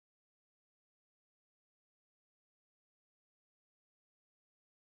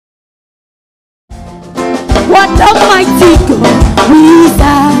What a mighty God we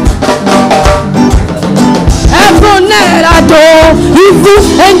serve. Heaven and adore, evil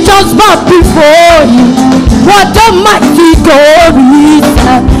angels bow before you. What a mighty God we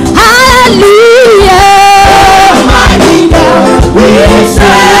serve. Hallelujah. What a mighty God we serve.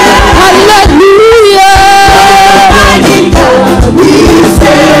 Hallelujah. What a mighty God we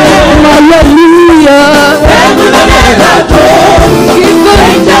serve. Hallelujah. Heaven and adore, evil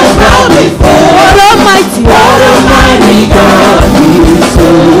angels bow before. What a mighty God we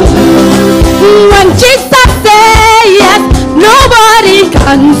serve. When Jesus says yes, nobody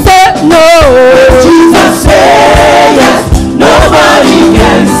can say no. When Jesus says yes, nobody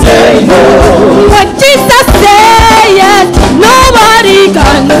can say no. When Jesus says yes, nobody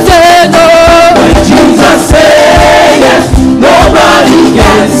can say no. When Jesus says yes, nobody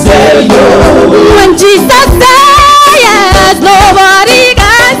can say no. When Jesus says yes, nobody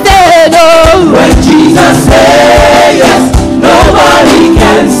can say no. When Jesus says yes, nobody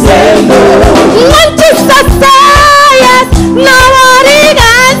can say no. When Jesus says yes, nobody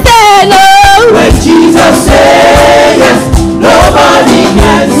can say no. When Jesus says yes, nobody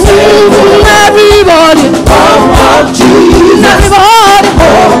can say no. Everybody, oh Jesus. Everybody,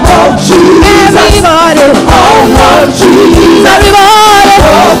 oh Jesus. Everybody, oh Jesus. Everybody,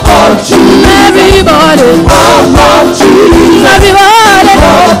 oh Jesus. Everybody, oh Jesus. Everybody,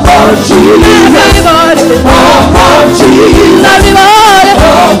 oh Jesus. Everybody, oh Jesus. Everybody,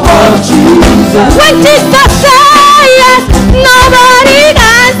 oh Jesus. When Jesus says yes, nobody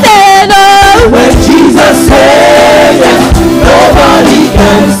can say no. When Jesus says yes, nobody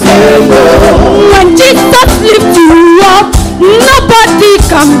can say no. When Jesus lifts you up, nobody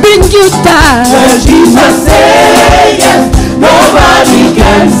can bring you down. When Jesus says yes, nobody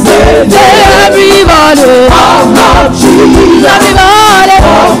can say no. Everybody, oh Jesus. Everybody,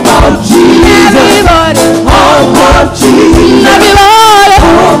 oh Jesus. Everybody, oh Jesus. Everybody,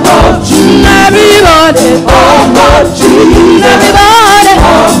 oh Jesus. Everybody, oh Jesus. Everybody,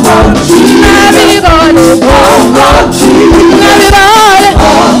 oh Jesus. Everybody, oh Jesus. Everybody,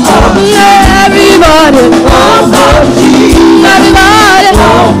 oh Jesus. Everybody, oh Jesus. Everybody,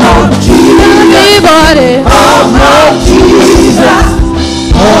 oh Jesus. Everybody, oh Jesus.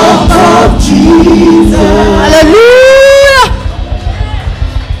 Oh Jesus. Hallelujah.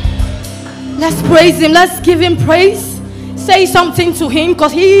 Let's praise him. Let's give him praise. Say something to him,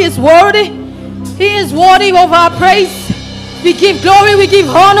 because he is worthy. He is worthy of our praise. We give glory, we give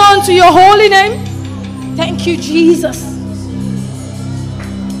honor unto your holy name. Thank you, Jesus.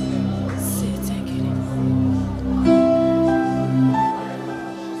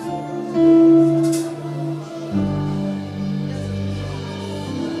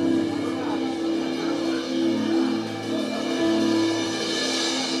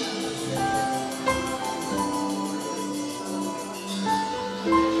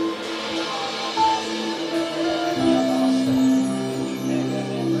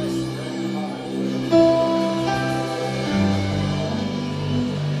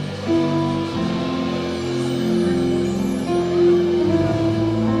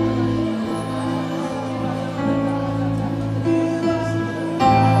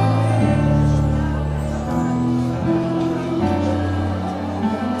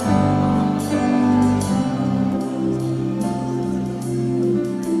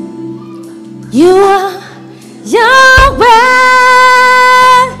 You are Yahweh.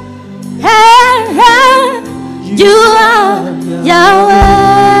 You are Yahweh.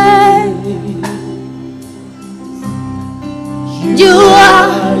 You are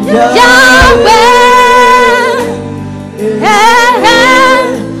Yahweh.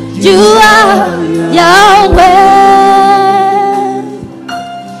 You are Yahweh.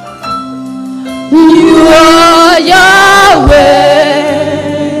 You are Yahweh.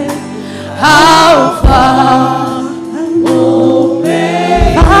 Alpha and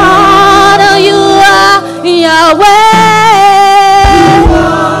Omega. Father, you are Yahweh. You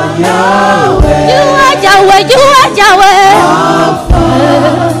are Yahweh. You are Yahweh. You are Yahweh. Alpha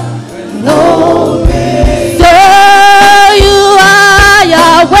and Omega. So you are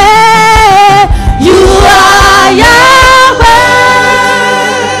Yahweh. You are Yahweh.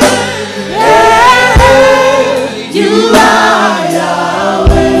 You are Yahweh.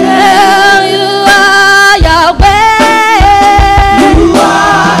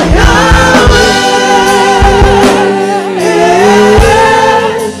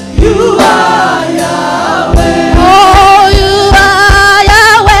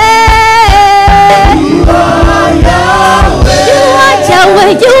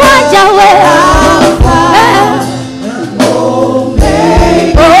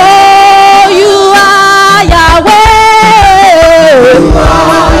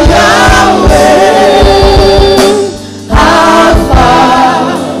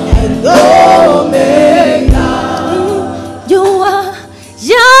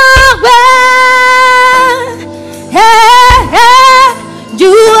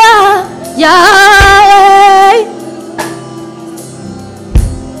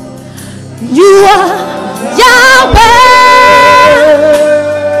 You are Yahweh.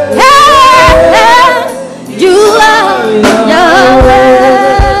 You are Yahweh.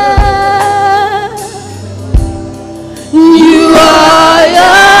 You are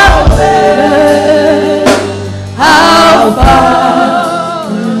Yahweh. Alpha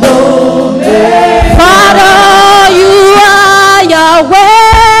and Omega. Father, you are Yahweh.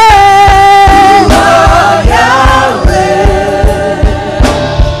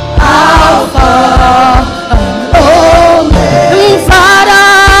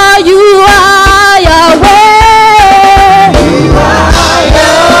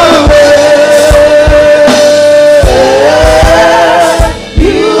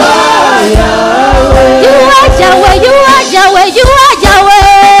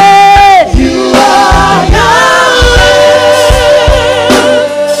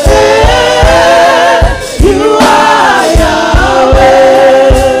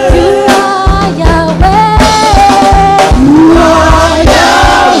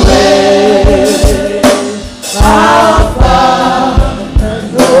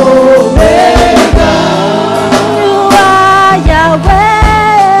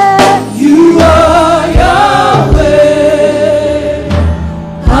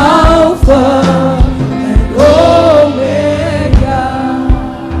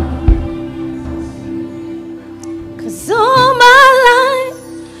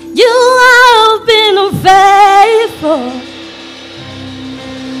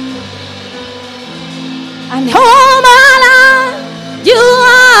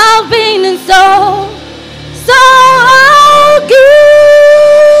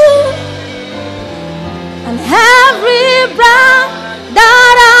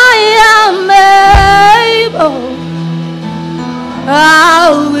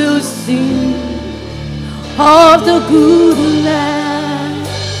 Of the goodness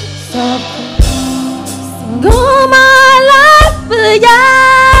of God. Sing all my life, yeah.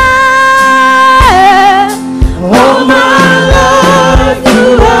 All my life you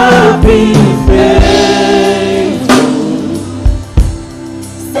have been faithful.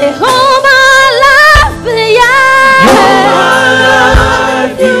 Say all my life, yeah. All my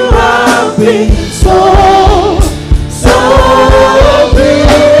life you have been so good.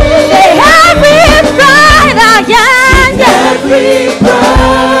 Say every pride I am, every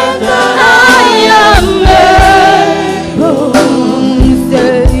pride I am able.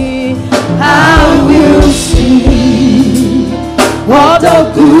 Say I will sing of the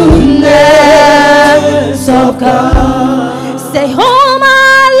goodness of God. Say all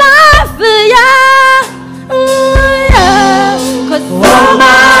my life, yeah, yeah. 'Cause all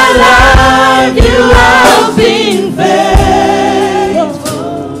my life you have been faithful.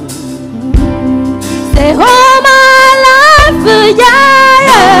 Say all my life, yeah,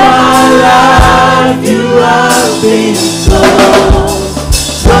 yeah. All my life you have been so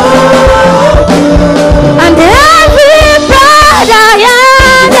good. And every pride I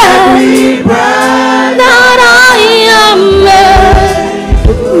am, every pride that I am made,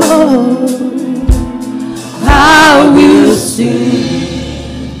 I will sing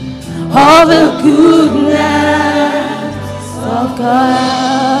of the goodness of God.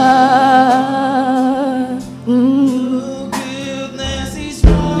 Goodness is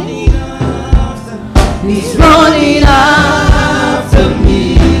running after, He's running after me.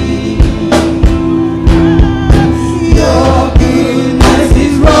 Your goodness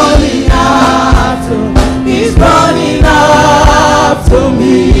is running after, is running after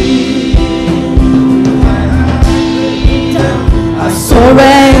me. I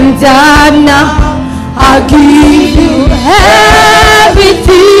surrender now. I give you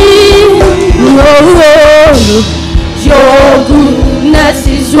everything. Oh, your goodness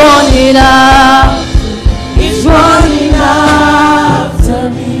is running out. It's running after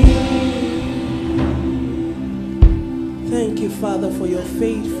me. Thank you, Father, for your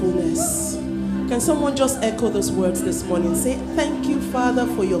faithfulness. Can someone just echo those words this morning? Say, thank you, Father,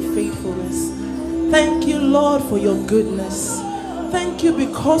 for your faithfulness. Thank you, Lord, for your goodness. Thank you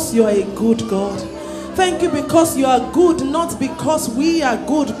because you are a good God. Thank you because you are good, not because we are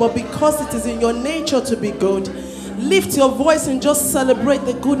good, but because it is in your nature to be good. Lift your voice and just celebrate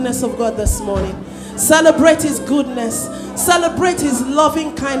the goodness of God this morning. Celebrate His goodness. Celebrate His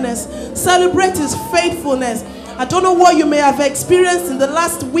loving kindness. Celebrate His faithfulness. I don't know what you may have experienced in the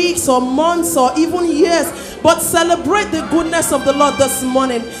last weeks or months or even years, but celebrate the goodness of the Lord this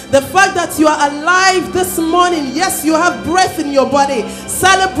morning. The fact that you are alive this morning, yes, you have breath in your body.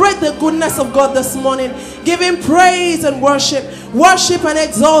 Celebrate the goodness of God this morning. Give Him praise and worship. Worship and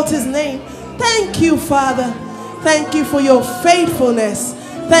exalt His name. Thank you, Father. Thank you for your faithfulness.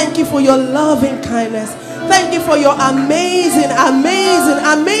 Thank you for your loving kindness. Thank you for your amazing, amazing,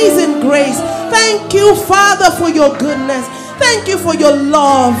 amazing grace. Thank you, Father, for your goodness. Thank you for your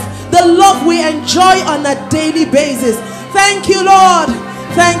love, the love we enjoy on a daily basis. Thank you, Lord.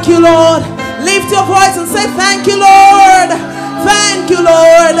 Thank you, Lord. Lift your voice and say, thank you, Lord. Thank you,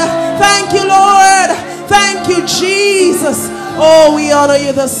 Lord. Thank you, Lord. Thank you, Jesus. Oh, we honor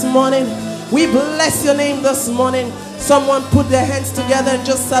you this morning. We bless your name this morning. Someone put their hands together and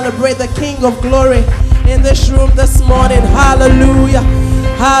just celebrate the King of Glory in this room this morning. Hallelujah.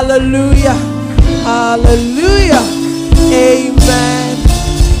 Hallelujah. Hallelujah. Amen.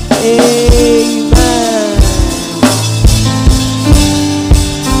 Amen.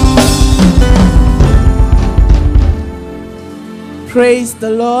 Praise the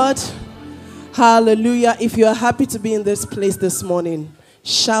Lord. Hallelujah. If you are happy to be in this place this morning,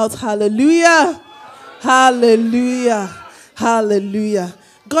 shout hallelujah. Hallelujah. Hallelujah.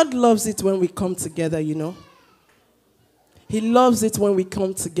 God loves it when we come together, you know. He loves it when we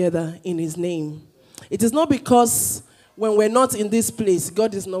come together in his name. It is not because when we're not in this place,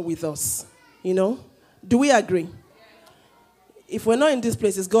 God is not with us, you know. Do we agree? If we're not in this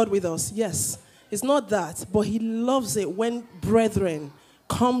place, is God with us? Yes. It's not that, but he loves it when brethren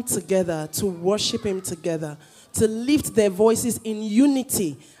come together to worship him together, to lift their voices in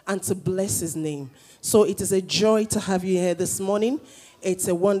unity and to bless his name. So it is a joy to have you here this morning. It's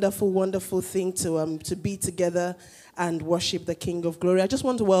a wonderful, wonderful thing to be together and worship the King of Glory. I just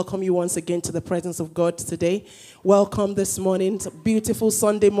want to welcome you once again to the presence of God today. Welcome this morning. It's a beautiful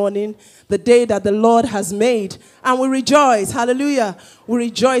Sunday morning, the day that the Lord has made. And we rejoice. Hallelujah. We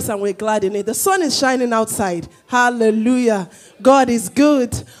rejoice and we're glad in it. The sun is shining outside. Hallelujah. God is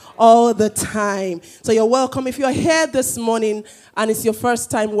good all the time. So you're welcome. If you're here this morning and it's your first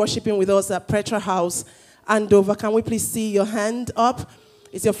time worshiping with us at Petra House, Andover, can we please see your hand up?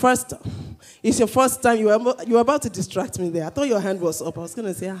 It's your first time. You were about to distract me there. I thought your hand was up. I was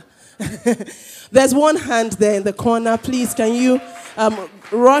going to say, There's one hand there in the corner. Please, can you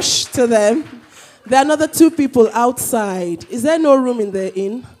rush to them? There are another two people outside. Is there no room in the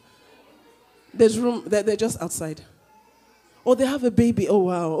inn? There's room. They're just outside. Oh, they have a baby. Oh,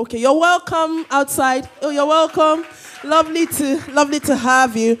 wow. Okay, you're welcome outside. Oh, you're welcome. Lovely to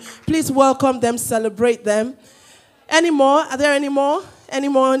have you. Please welcome them, celebrate them. Any more? Are there any more? Any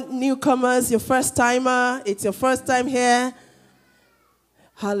more newcomers? Your first timer? It's your first time here?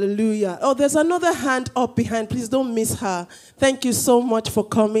 Hallelujah. Oh, there's another hand up behind. Please don't miss her. Thank you so much for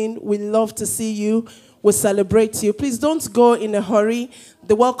coming. We love to see you. We celebrate you. Please don't go in a hurry.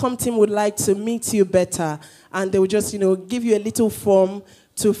 The welcome team would like to meet you better. And they will just, give you a little form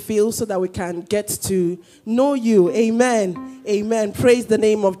to fill so that we can get to know you. Amen. Amen. Praise the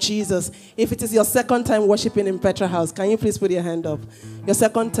name of Jesus. If it is your second time worshiping in Petra House, can you please put your hand up? Your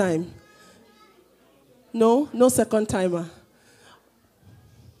second time? No? No second timer?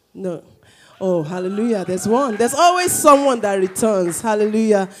 No. Oh, hallelujah. There's one. There's always someone that returns.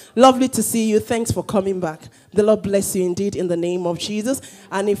 Hallelujah. Lovely to see you. Thanks for coming back. The Lord bless you indeed in the name of Jesus.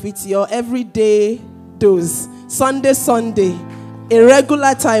 And if it's your everyday dose, Sunday, a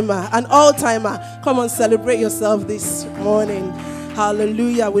regular timer, an all-timer, come on, celebrate yourself this morning.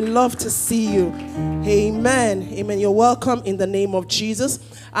 Hallelujah. We love to see you. Amen. Amen. You're welcome in the name of Jesus.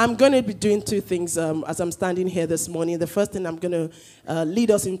 I'm going to be doing two things as I'm standing here this morning. The first thing, I'm going to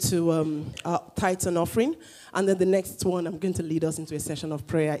lead us into our tithes and offering. And then the next one, I'm going to lead us into a session of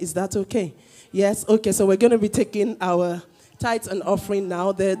prayer. Is that okay? Yes? Okay, so we're going to be taking our tithes and offering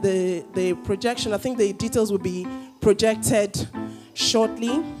now. The projection, I think the details will be projected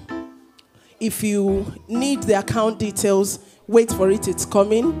shortly. If you need the account details, wait for it, it's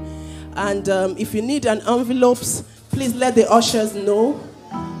coming. And if you need an envelope, please let the ushers know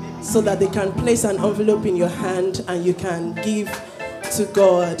so that they can place an envelope in your hand and you can give to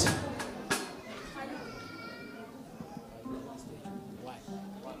God.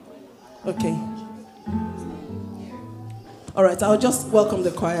 Okay. All right, I'll just welcome the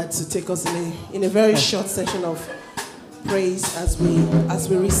choir to take us in a very short session of praise as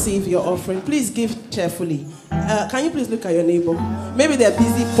we receive your offering. Please give cheerfully. Can you please look at your neighbor? Maybe they're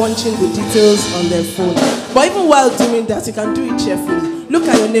busy punching the details on their phone. But even while doing that, you can do it cheerfully. Look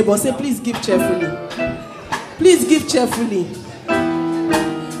at your neighbor. Say, please give cheerfully. Please give cheerfully.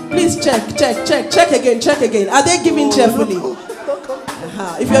 Please check again. Are they giving cheerfully?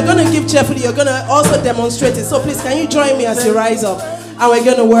 If you're going to give cheerfully, you're going to also demonstrate it. So please, can you join me as you rise up? And we're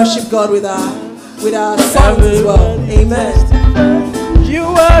going to worship God with our songs as well. Amen. You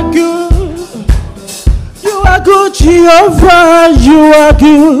are good. You are good, Jehovah. You are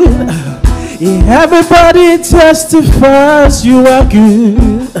good. Everybody testifies you are good.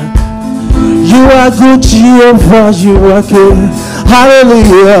 You are good, Jehovah, you are good.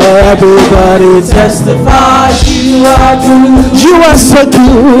 Hallelujah. Everybody testifies you are good. You are so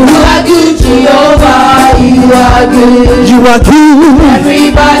good. You are good, Jehovah, you are good. You are good.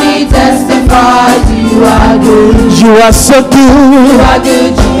 Everybody testifies you are good. You are so good. You are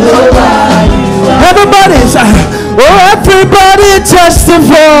good, Jehovah, you are good. Everybody's everybody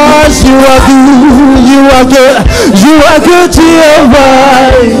testifies you are good. You are good. You are good,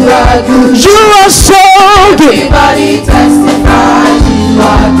 Jehovah. You are good. You are so good. Everybody testifies you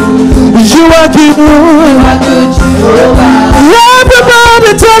are good. You are good. You are good, Jehovah.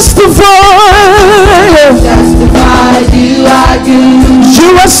 Everybody testifies. Testifies you are good. You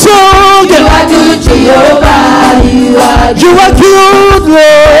are so You good. are good, Jehovah. You are good. You are good,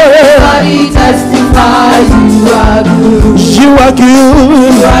 Lord. Everybody testifies you are good. You are good.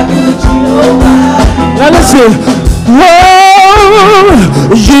 You are good, Jehovah. Now listen. Whoa,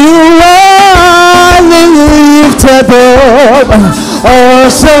 you are lifted up,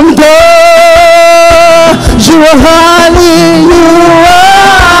 awesome God. You are highly,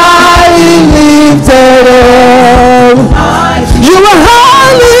 lifted up. You are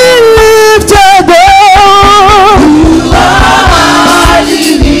highly lifted up.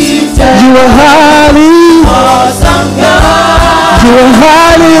 You are highly, Awesome God. you are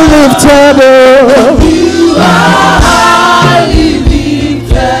highly lifted up. You are highly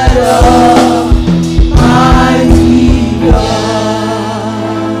lifted up, mighty God.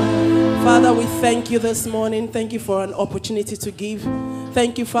 Father, we thank you this morning. Thank you for an opportunity to give.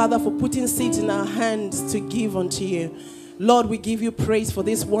 Thank you, Father, for putting seeds in our hands to give unto you. Lord, we give you praise for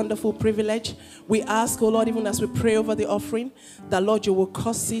this wonderful privilege. We ask, oh Lord, even as we pray over the offering, that Lord, you will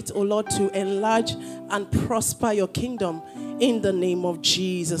cause it, oh Lord, to enlarge and prosper your kingdom in the name of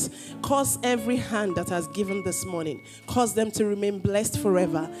Jesus. Cause every hand that has given this morning, cause them to remain blessed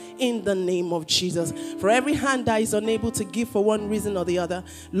forever in the name of Jesus. For every hand that is unable to give for one reason or the other,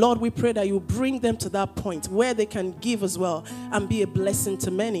 Lord, we pray that you bring them to that point where they can give as well and be a blessing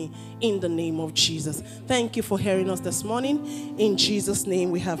to many in the name of Jesus. Thank you for hearing us this morning. In Jesus'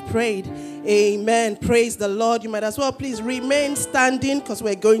 name we have prayed. Amen. Praise the Lord. You might as well please remain standing because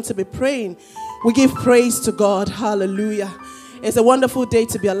we're going to be praying. We give praise to God. Hallelujah. It's a wonderful day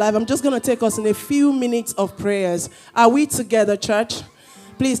to be alive. I'm just going to take us in a few minutes of prayers. Are we together, church?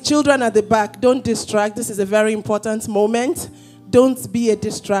 Please, children at the back, don't distract. This is a very important moment. Don't be a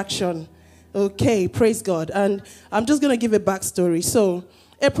distraction. Okay, praise God. And I'm just going to give a backstory. So,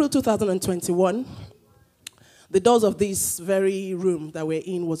 April 2021, the doors of this very room that we're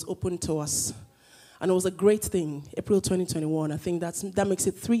in was open to us. And it was a great thing. April 2021, I think that makes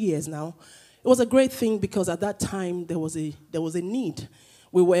it 3 years now. It was a great thing because at that time there was a need.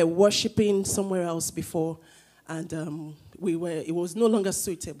 We were worshiping somewhere else before, and it was no longer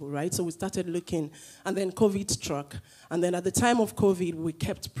suitable, right? So we started looking, and then COVID struck. And then at the time of COVID, we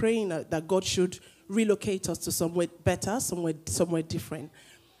kept praying that God should relocate us to somewhere better, somewhere different.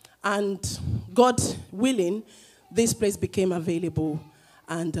 And God willing, this place became available,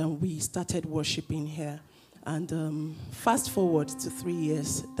 and we started worshiping here. And fast forward to 3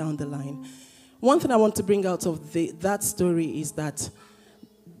 years down the line. One thing I want to bring out of that story is that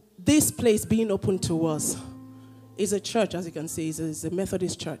this place being open to us is a church, as you can see, is a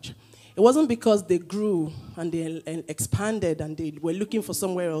Methodist church. It wasn't because they grew and they expanded and they were looking for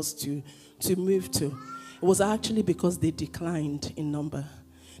somewhere else to move to. It was actually because they declined in number.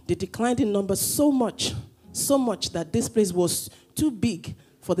 They declined in number so much that this place was too big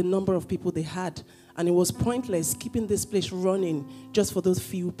for the number of people they had. And it was pointless keeping this place running just for those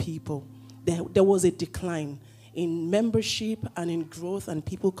few people. There was a decline in membership and in growth and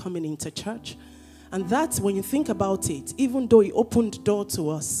people coming into church. And that's, when you think about it, even though it opened the door to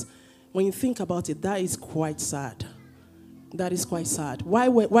us, when you think about it, that is quite sad. That is quite sad. Why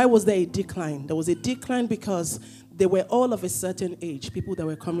was there a decline? There was a decline because they were all of a certain age, people that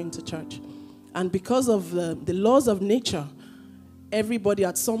were coming to church. And because of the laws of nature, everybody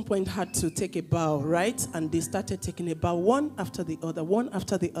at some point had to take a bow, right? And they started taking a bow one after the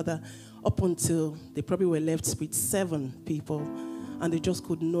other, up until they probably were left with 7 people. And they just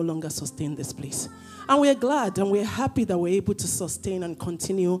could no longer sustain this place. And we're glad and we're happy that we're able to sustain and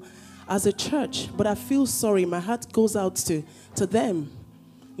continue as a church. But I feel sorry. My heart goes out to them.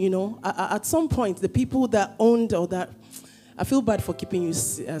 You know, at some point, the people that owned or that... I feel bad for keeping you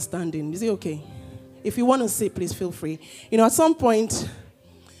standing. Is it okay? If you want to sit, please feel free. You know, at some point,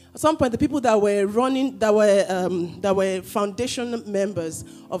 the people that were running, that were foundation members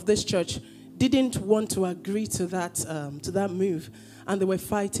of this church, didn't want to agree to that move, and they were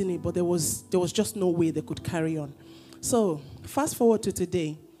fighting it, but there was just no way they could carry on. So fast forward to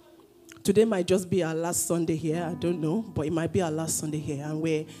today. Today might just be our last Sunday here, I don't know, but it might be our last Sunday here, and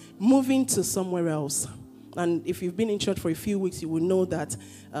we're moving to somewhere else. And if you've been in church for a few weeks, you will know that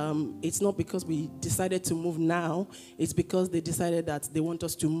it's not because we decided to move now, it's because they decided that they want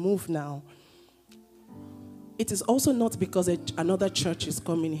us to move now. It is also not because another church is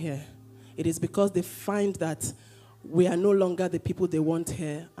coming here. It is because they find that we are no longer the people they want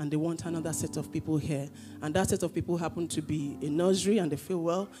here, and they want another set of people here. And that set of people happen to be a nursery, and they feel,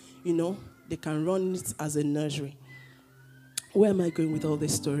 well, you know, they can run it as a nursery. Where am I going with all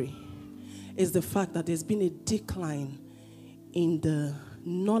this story? Is the fact that there's been a decline in the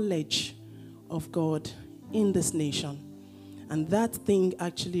knowledge of God in this nation. And that thing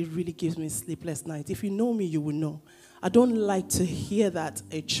actually really gives me sleepless nights. If you know me, you will know. I don't like to hear that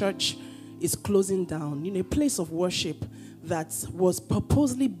a church is closing down, a place of worship that was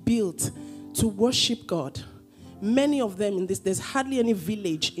purposely built to worship God. Many of them there's hardly any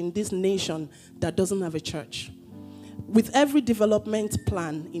village in this nation that doesn't have a church. With every development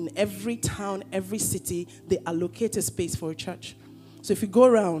plan in every town, every city, they allocate a space for a church. So if you go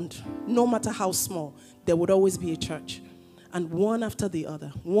around, no matter how small, there would always be a church. And one after the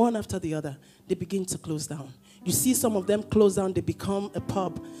other, they begin to close down. You see some of them close down, they become a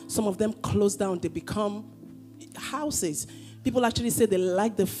pub. Some of them close down, they become houses. People actually say they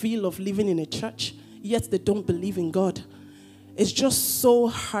like the feel of living in a church, yet they don't believe in God. It's just so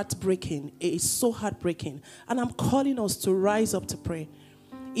heartbreaking. It is so heartbreaking. And I'm calling us to rise up to pray.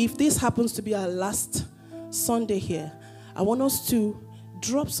 If this happens to be our last Sunday here, I want us to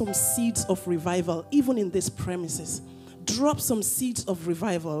drop some seeds of revival, even in these premises. Drop some seeds of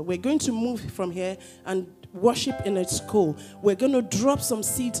revival. We're going to move from here and worship in a school. We're going to drop some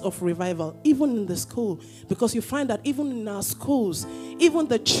seeds of revival, even in the school. Because you find that even in our schools, even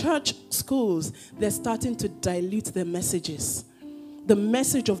the church schools, they're starting to dilute their messages. The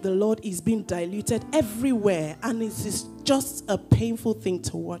message of the Lord is being diluted everywhere. And it is just a painful thing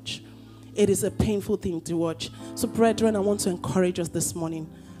to watch. It is a painful thing to watch. So brethren, I want to encourage us this morning.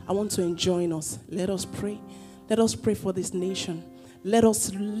 I want to join us. Let us pray. Let us pray for this nation. Let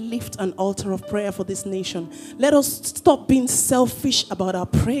us lift an altar of prayer for this nation. Let us stop being selfish about our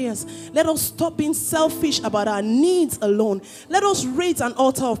prayers. Let us stop being selfish about our needs alone. Let us raise an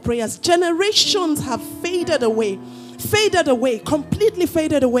altar of prayers. Generations have faded away, completely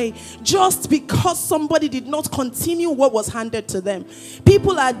faded away, just because somebody did not continue what was handed to them.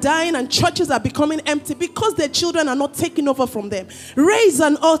 People are dying and churches are becoming empty because their children are not taking over from them. Raise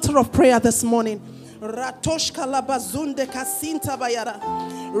an altar of prayer this morning. Ratoshka labazunde kasinta bayara.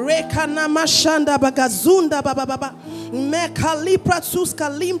 Rekana mashanda bagazunda bababa. Meka lipra suska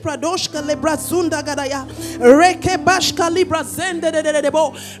limpra doshka lebrazunda gadaya. Reke bashka libra zende de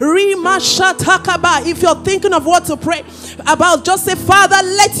debo. Rima shatakaba. If you're thinking of what to pray about, just say, Father,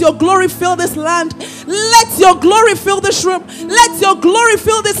 let your glory fill this land. Let your glory fill this room. Let your glory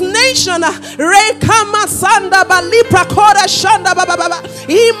fill this nation. Reka masanda balipra koda shanda bababa.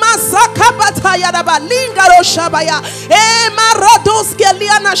 Ima sakabata Lingaro Shabaya, Maradoske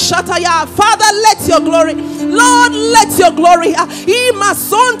Liana Shataya. Father, let your glory, Lord, let your glory.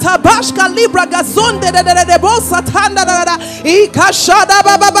 Imasonta Bashka Libra Gazonde de Bosa Tanda, Ikashada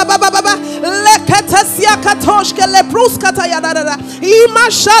Baba, Lekatasia Katoshke Lepruska Tayada,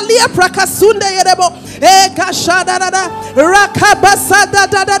 Imashalia Prakasunde Yedebo, Ekashada, Rakabasada,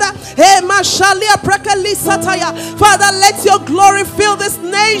 Emashalia Prakalisa Taya. Father, let your glory fill this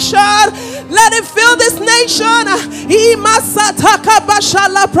nation. Let it fill this nation.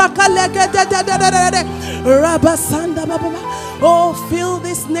 Oh, fill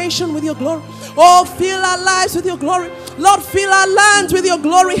this nation with your glory. Oh, fill our lives with your glory. Lord, fill our lands with your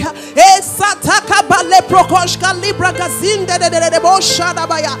glory. In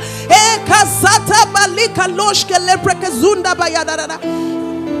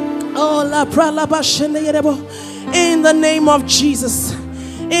the name of Jesus.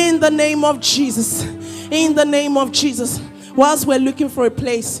 In the name of Jesus. In the name of Jesus. Whilst we're looking for a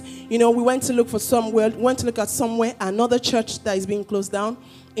place, we went to look at somewhere, another church that is being closed down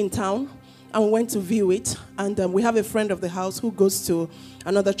in town, and we went to view it. And we have a friend of the house who goes to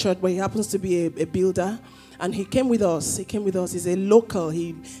another church where he happens to be a builder. And he came with us. He's a local.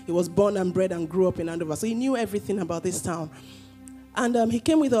 He was born and bred and grew up in Andover. So he knew everything about this town. And he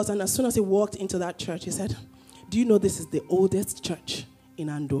came with us, and as soon as he walked into that church, he said, do you know this is the oldest church in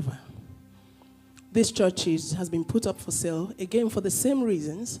Andover? This church has been put up for sale, again for the same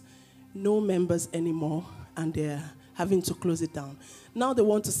reasons, no members anymore, and they're having to close it down. Now they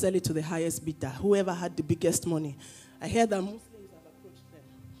want to sell it to the highest bidder, whoever had the biggest money. I heard that Muslims have approached them.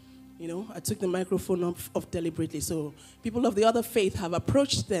 You know, I took the microphone off deliberately. So people of the other faith have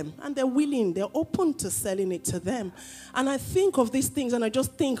approached them, and they're willing, they're open to selling it to them. And I think of these things, and I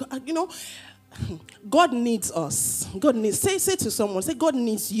just think, you know, God needs us. God needs, say to someone, say, God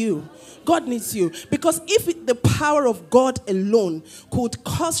needs you. God needs you. Because if the power of God alone could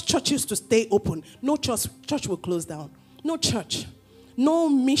cause churches to stay open, no church will close down. No church. No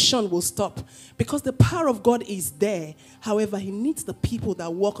mission will stop. Because the power of God is there. However, he needs the people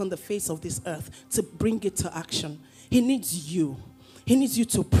that walk on the face of this earth to bring it to action. He needs you. He needs you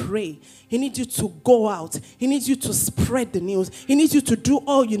to pray. He needs you to go out. He needs you to spread the news. He needs you to do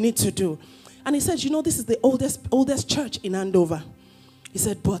all you need to do. And he said, you know, this is the oldest church in Andover. He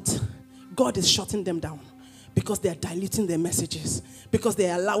said, but God is shutting them down because they are diluting their messages, because they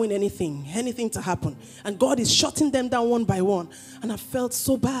are allowing anything to happen. And God is shutting them down one by one. And I felt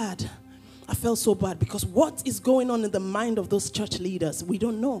so bad. I felt so bad because what is going on in the mind of those church leaders, we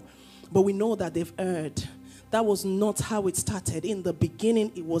don't know. But we know that they've erred. That was not how it started. In the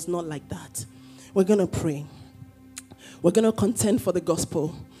beginning, it was not like that. We're going to pray. We're going to contend for the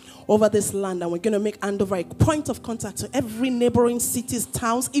gospel over this land, and we're going to make Andover a point of contact to every neighboring cities,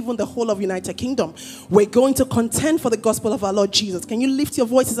 towns, even the whole of United Kingdom. We're going to contend for the gospel of our Lord Jesus. Can you lift your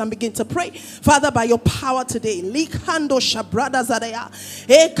voices and begin to pray? Father, by your power today, Likando Shabrada Zadaya,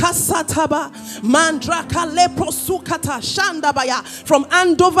 Ekasataba, Mandraka Leprosukata, Shandabaya, from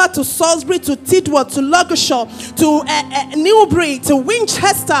Andover to Salisbury to Tidworth to Lugashore to Newbury to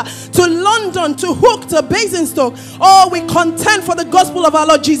Winchester to London to Hook to Basingstoke. Oh, we contend for the gospel of our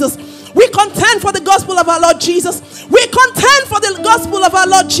Lord Jesus. We contend for the gospel of our Lord Jesus. We contend for the gospel of our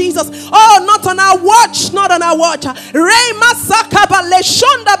Lord Jesus. Oh, not on our watch, not on our watch.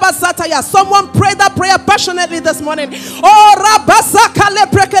 Someone pray that prayer passionately this morning. Oh, Rabasaka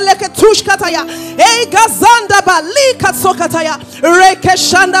leprekeleke tushkataya. Egazanda balika sokataya.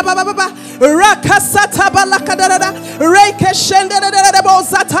 Rekeshanda baba rakasata balakadada. Rekeshende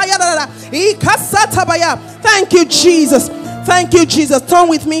bozataya. Ikasata baya. Thank you, Jesus. Thank you, Jesus. Turn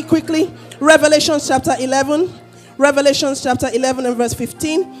with me quickly. Revelation chapter 11. Revelation chapter 11 and verse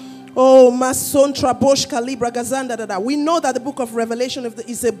 15. Oh, Mason Trabosh Kalibra Gazanda. We know that the book of Revelation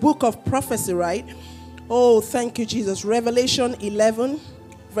is a book of prophecy, right? Oh, thank you, Jesus. Revelation 11,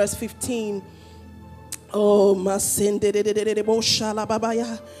 verse 15. Oh, Masende de Boshala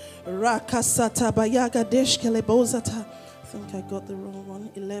Babaya. Rakasata Bayaga Deshkele Bozata. I think I got the wrong one.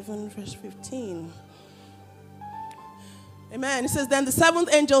 11, verse 15. Amen. It says, then the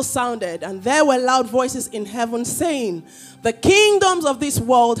seventh angel sounded, and there were loud voices in heaven saying, the kingdoms of this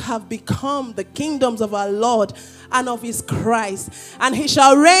world have become the kingdoms of our Lord and of his Christ. And he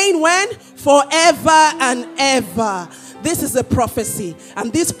shall reign when? Forever and ever. This is a prophecy,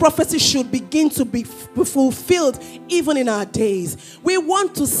 and this prophecy should begin to be fulfilled even in our days. We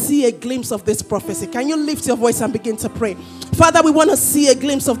want to see a glimpse of this prophecy. Can you lift your voice and begin to pray? Father, we want to see a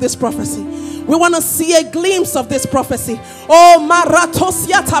glimpse of this prophecy. We want to see a glimpse of this prophecy. Oh,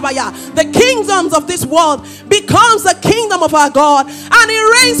 Maratosia Tabaya. The kingdoms of this world becomes the kingdom of our God, and he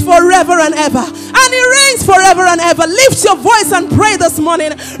reigns forever and ever. And he reigns forever and ever. Lift your voice and pray this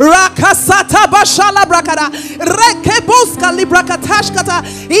morning. Rakasata bashala brakada. Rekebuska librakatashkata.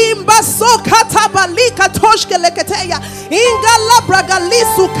 Imbasokata balika toshke leketeya. Ingala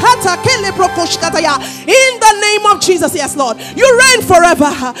bragalisu kata kelebrokoshkataya. In the name of Jesus, yes, Lord. You reign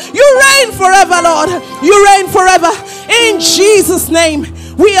forever. You reign forever, Lord. You reign forever. In Jesus' name,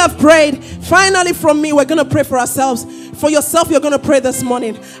 we have prayed. Finally, from me, we're going to pray for ourselves. For yourself, you're going to pray this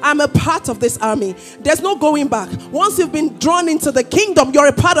morning. I'm a part of this army. There's no going back. Once you've been drawn into the kingdom, you're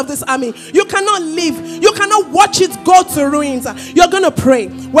a part of this army. You cannot leave. You cannot watch it go to ruins. You're going to pray.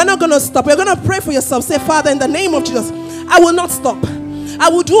 We're not going to stop. You're going to pray for yourself. Say, Father, in the name of Jesus, I will not stop. I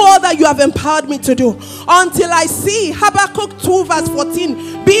will do all that you have empowered me to do until I see Habakkuk 2 verse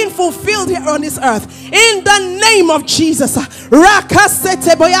 14 being fulfilled here on this earth. In the name of Jesus.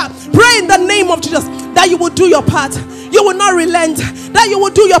 Pray in the name of Jesus that you will do your part. You will not relent. That you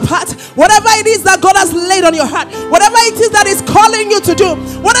will do your part. Whatever it is that God has laid on your heart, whatever it is that is calling you to do,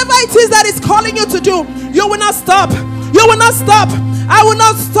 whatever it is that is calling you to do, you will not stop. You will not stop. I will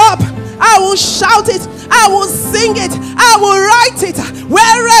not stop. I will shout it. I will sing it. I will write it.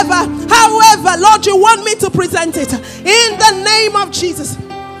 Wherever, however, Lord, you want me to present it. In the name of Jesus.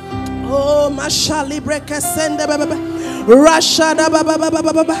 Oh, Mashali Brekasende Baba. Rashada Baba.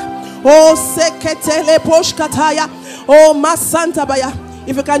 Oh, Seketele Poshkataya. Oh, Masanta Baya.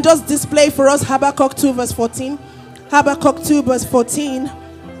 If you can just display for us Habakkuk 2 verse 14. Habakkuk 2 verse 14.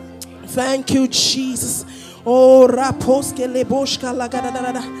 Thank you, Jesus. Oh, raposke leboshka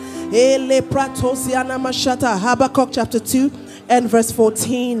lagadadada. Ele pratosiana mashata. Habakkuk chapter 2 and verse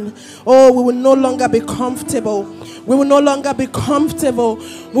 14. Oh, we will no longer be comfortable. We will no longer be comfortable.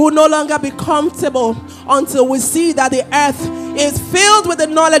 We will no longer be comfortable until we see that the earth is filled with the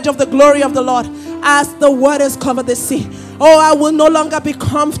knowledge of the glory of the Lord as the waters cover the sea. Oh, I will no longer be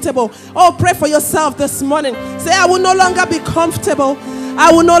comfortable. Oh, pray for yourself this morning. Say, I will no longer be comfortable.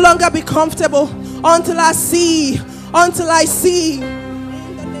 I will no longer be comfortable until I see. Until I see.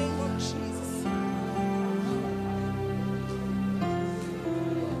 In the name of Jesus.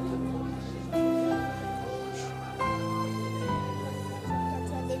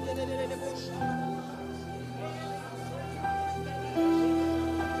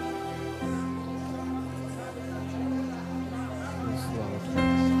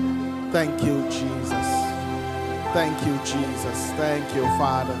 Thank you, Jesus. Thank you, Jesus. Thank you,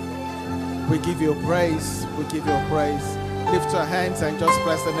 Father. We give you praise. We give you praise. Lift your hands and just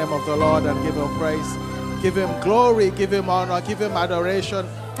bless the name of the Lord and give him praise. Give him glory, give him honor, give him adoration.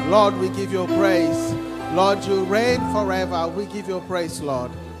 Lord, we give you praise. Lord, you reign forever. We give you praise,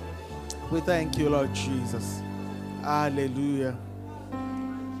 Lord. We thank you, Lord Jesus. Hallelujah.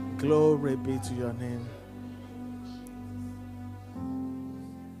 Glory be to your name.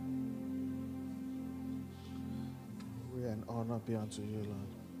 Glory and honor be unto you, Lord.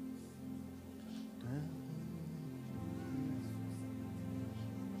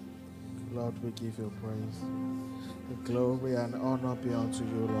 Lord, we give you praise. The glory and honor be unto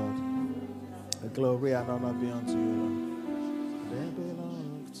you, Lord. The glory and honor be unto you, Lord. They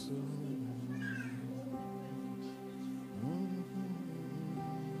belong to you.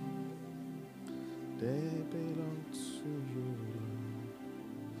 They belong to you, Lord.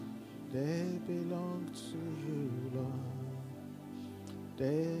 They belong to you, Lord.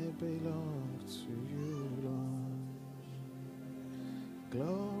 They belong to you, Lord.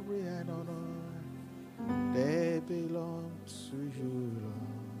 Glory and honor, they belong to you, Lord.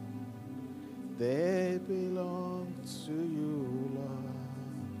 They belong to you, Lord.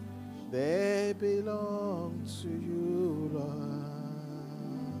 They belong to you, Lord.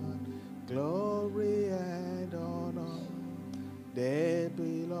 Glory and honor, they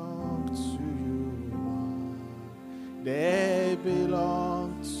belong to you, Lord. They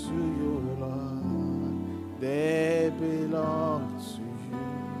belong to you, Lord. They belong to you.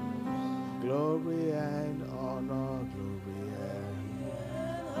 Glory and honor, glory and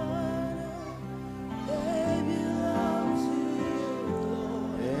honor. They belong to you,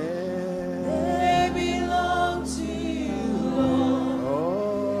 Lord. They belong to you, Lord.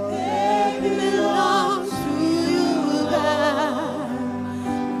 Oh, they belong to you, God.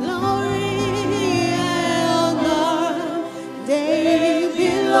 Glory and honor. They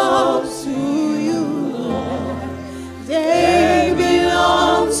belong to you, Lord. They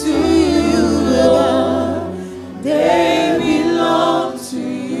belong to you. They belong to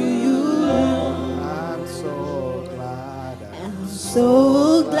you, Lord. I'm so glad. I'm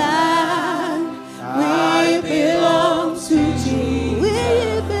so glad we belong to Jesus. We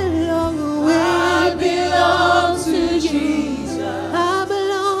belong to Jesus. I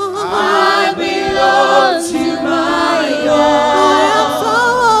belong to my God. I'm so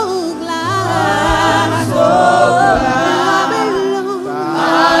glad. I'm so glad.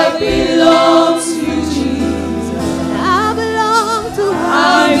 I belong to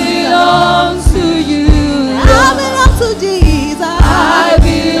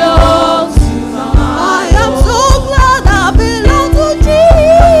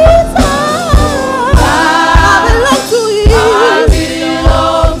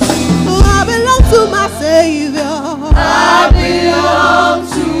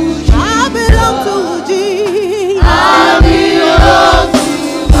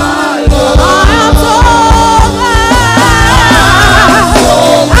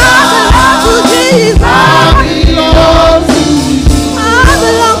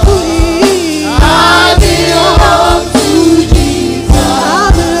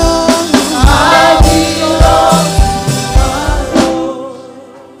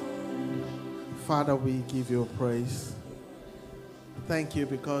Father, we give you praise. Thank you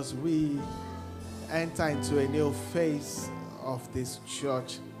because we enter into a new phase of this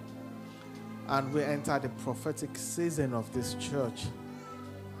church and we enter the prophetic season of this church.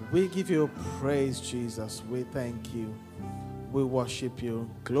 We give you praise, Jesus. We thank you. We worship you.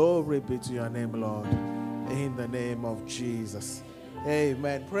 Glory be to your name, Lord. In the name of Jesus.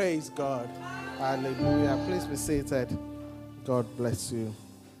 Amen. Praise God. Hallelujah. Please be seated. God bless you.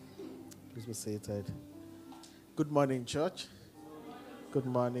 Please be seated. Good morning, church. Good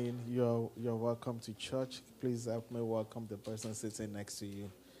morning. You're welcome to church. Please help me welcome the person sitting next to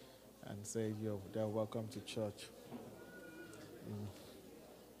you and say they're welcome to church.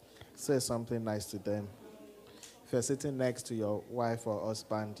 Say something nice to them. If you're sitting next to your wife or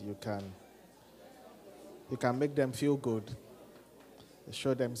husband, you can make them feel good.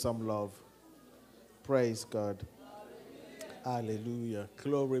 Show them some love. Praise God. Hallelujah.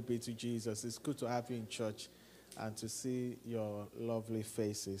 Glory be to Jesus. It's good to have you in church and to see your lovely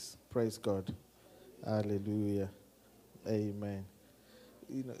faces. Praise God. Hallelujah. Amen.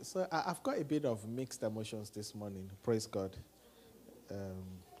 So I've got a bit of mixed emotions this morning. Praise God.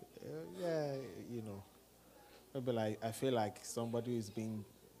 Yeah, maybe like I feel like somebody who's being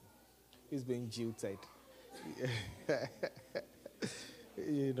jilted.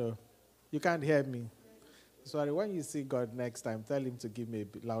 You can't hear me. Sorry, when you see God next time, tell him to give me a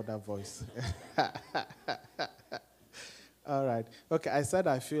bit louder voice. All right. Okay, I said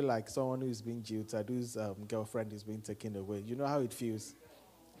I feel like someone who's being jilted, whose girlfriend is being taken away. You know how it feels?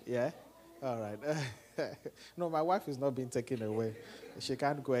 Yeah? All right. No, my wife is not being taken away. She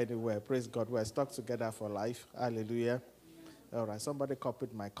can't go anywhere. Praise God. We're stuck together for life. Hallelujah. All right. Somebody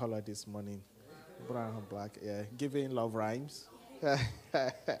copied my color this morning. Brown and black. Yeah. Giving love rhymes.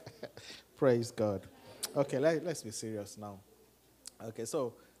 Praise God. Okay, let's be serious now. Okay,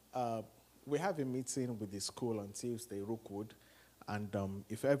 so we have a meeting with the school on Tuesday, Rookwood, and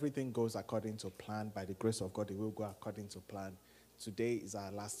if everything goes according to plan, by the grace of God, it will go according to plan. Today is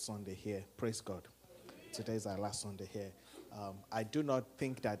our last Sunday here. Praise God. Today is our last Sunday here. I do not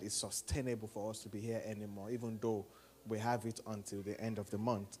think that it's sustainable for us to be here anymore, even though we have it until the end of the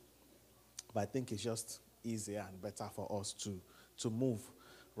month. But I think it's just easier and better for us to move.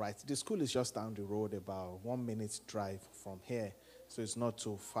 Right, the school is just down the road, about 1 minute drive from here, so it's not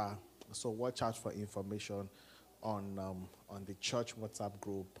too far. So watch out for information on the church WhatsApp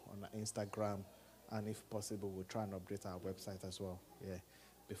group, on Instagram, and if possible, we'll try and update our website as well. Yeah,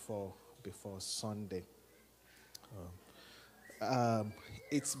 before Sunday.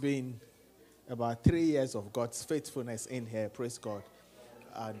 It's been about 3 years of God's faithfulness in here. Praise God,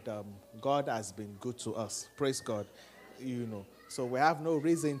 and God has been good to us. Praise God, So we have no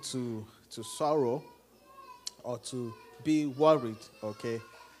reason to sorrow or to be worried, okay?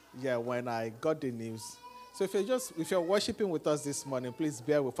 Yeah, when I got the news. So if you're worshiping with us this morning, please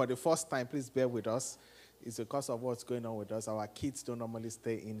for the first time, please bear with us. It's because of what's going on with us. Our kids don't normally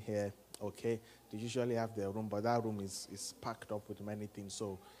stay in here, okay? They usually have their room, but that room is packed up with many things,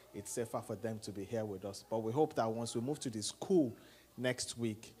 so it's safer for them to be here with us. But we hope that once we move to the school next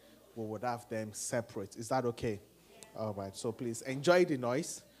week, we would have them separate. Is that okay? All right, so please enjoy the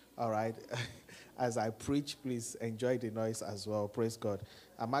noise, all right? As I preach, please enjoy the noise as well. Praise God.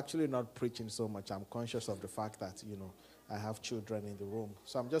 I'm actually not preaching so much. I'm conscious of the fact that, I have children in the room.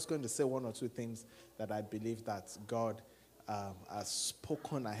 So I'm just going to say one or two things that I believe that God has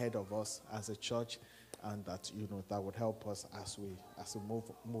spoken ahead of us as a church, and that, that would help us as we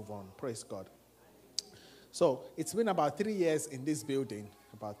move on. Praise God. So it's been about 3 years in this building,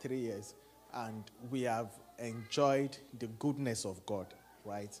 about 3 years, and we have enjoyed the goodness of God,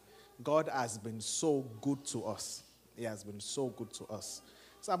 right? God has been so good to us. He has been so good to us.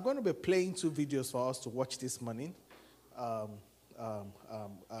 So I'm going to be playing 2 videos for us to watch this morning.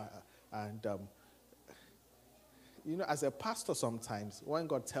 As a pastor sometimes, when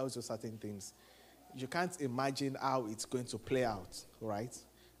God tells you certain things, you can't imagine how it's going to play out, right?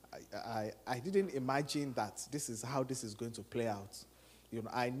 I didn't imagine that this is how this is going to play out.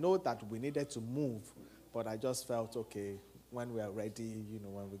 I know that we needed to move, but I just felt, okay, when we are ready,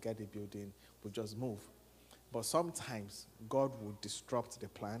 when we get the building, we'll just move. But sometimes God will disrupt the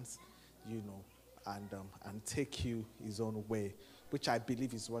plans, and take you his own way, which I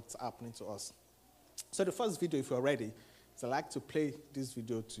believe is what's happening to us. So the first video, if you're ready, I'd like to play this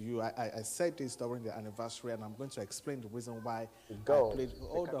video to you. I said this during the anniversary, and I'm going to explain the reason why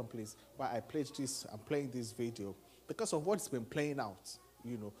hold on, please. Why I played this, I'm playing this video. Because of what's been playing out,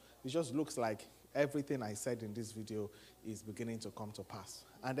 it just looks like everything I said in this video is beginning to come to pass.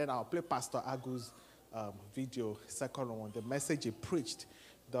 And then I'll play Pastor Agu's video, second one, the message he preached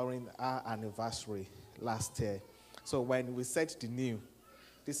during our anniversary last year. So when we said the new,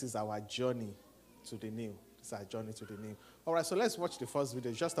 this is our journey to the new. This is our journey to the new. All right, so let's watch the first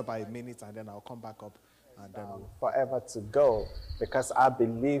video, just about a minute, and then I'll come back up. And then forever to go, because I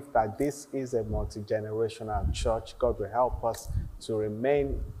believe that this is a multi-generational church. God will help us to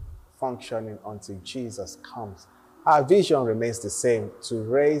remain functioning until Jesus comes. Our vision remains the same: to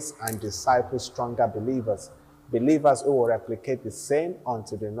raise and disciple stronger believers who will replicate the same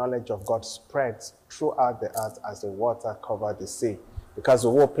until the knowledge of God spreads throughout the earth as the water covers the sea. because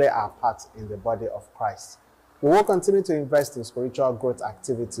we will play our part in the body of Christ. We will continue to invest in spiritual growth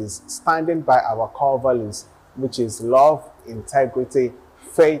activities, standing by our core values, which is love, integrity,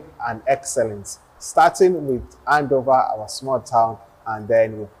 faith, and excellence, starting with Andover, our small town, and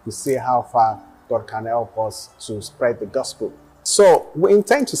then we see how far God can help us to spread the gospel. So we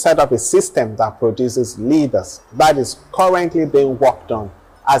intend to set up a system that produces leaders that is currently being worked on,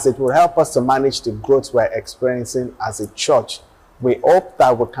 as it will help us to manage the growth we're experiencing as a church. We hope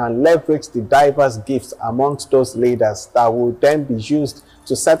that we can leverage the diverse gifts amongst those leaders that will then be used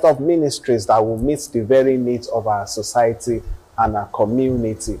to set up ministries that will meet the very needs of our society and our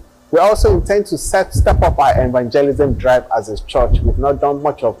community. We also intend to step up our evangelism drive as a church. We've not done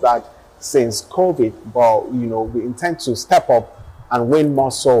much of that since COVID, but we intend to step up and win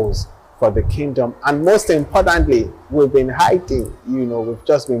more souls for the kingdom. And most importantly, we've been hiding, we've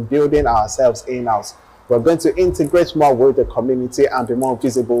just been building ourselves in-house. We're going to integrate more with the community and be more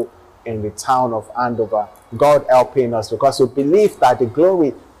visible in the town of Andover. God helping us, because we believe that the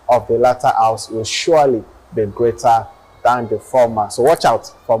glory of the latter house will surely be greater than the former. So watch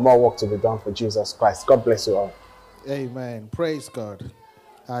out for more work to be done for Jesus Christ. God bless you all. Amen. Praise God.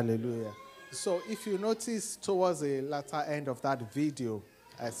 Hallelujah. So if you notice towards the latter end of that video,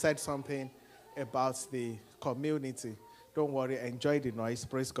 I said something about the community. Don't worry, enjoy the noise.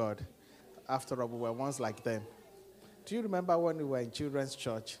 Praise God. After all, we were once like them. Do you remember when we were in children's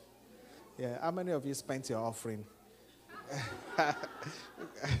church? Yeah. How many of you spent your offering?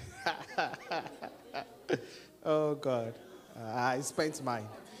 Oh, God. I spent mine.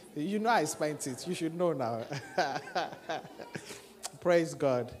 You know I spent it. You should know now. Praise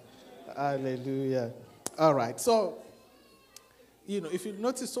God. Hallelujah. All right. So, if you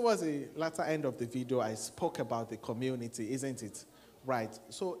notice towards the latter end of the video, I spoke about the community, isn't it? Right.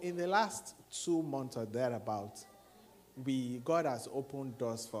 So in the last 2 months or thereabout, God has opened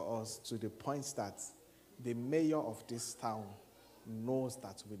doors for us to the point that the mayor of this town knows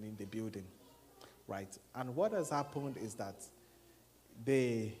that we need the building. Right. And what has happened is that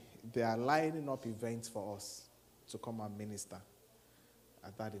they are lining up events for us to come and minister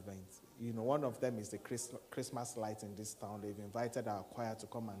at that event. One of them is the Christmas light in this town. They've invited our choir to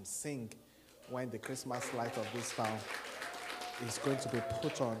come and sing when the Christmas light of this town is going to be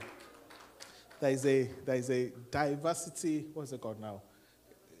put on. There is a diversity, what's it called now?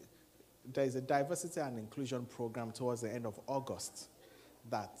 There is a diversity and inclusion program towards the end of August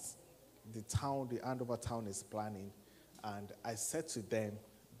that the Andover town is planning. And I said to them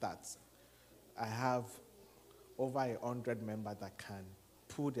that I have over 100 members that can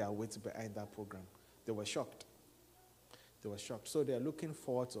pull their weight behind that program. They were shocked. So they're looking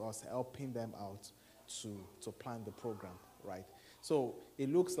forward to us helping them out to plan the program, right? So it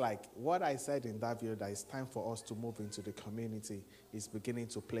looks like what I said in that video, that it's time for us to move into the community, is beginning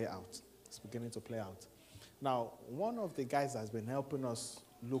to play out. It's beginning to play out. Now, one of the guys that's been helping us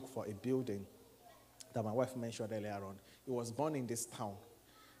look for a building that my wife mentioned earlier on, he was born in this town.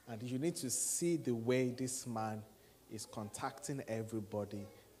 And you need to see the way this man is contacting everybody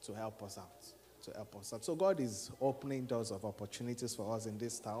to help us out. So God is opening doors of opportunities for us in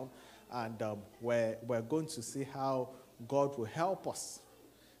this town. And we're going to see how God will help us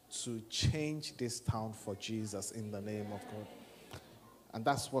to change this town for Jesus in the name of God. And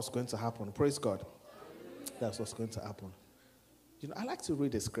that's what's going to happen. Praise God. That's what's going to happen. I like to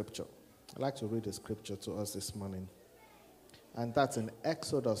read a scripture. I'd like to read a scripture to us this morning. And that's in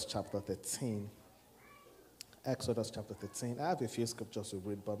Exodus chapter 13. Exodus chapter 13. I have a few scriptures to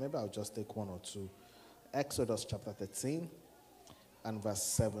read, but maybe I'll just take one or two. Exodus chapter 13 and verse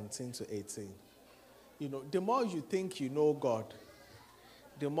 17 to 18. The more you think you know God,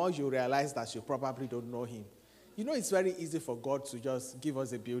 the more you realize that you probably don't know him. It's very easy for God to just give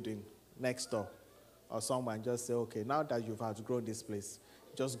us a building next door or somewhere and just say, okay, now that you've outgrown this place,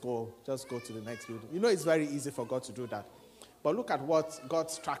 just go to the next building. It's very easy for God to do that. But look at what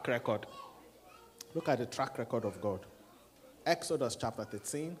God's track record. Look at the track record of God. Exodus chapter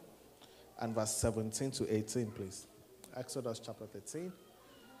 13 and verse 17 to 18, please. Exodus chapter 13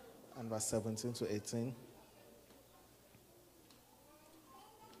 and verse 17 to 18.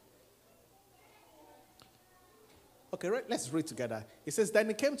 Okay, right, let's read together. It says, then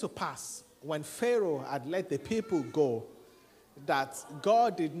it came to pass, when Pharaoh had let the people go, that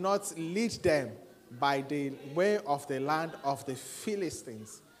God did not lead them by the way of the land of the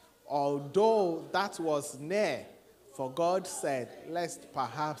Philistines, although that was near. For God said, lest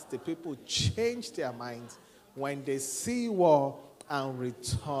perhaps the people change their minds when they see war and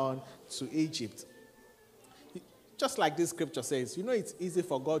return to Egypt. Just like this scripture says, it's easy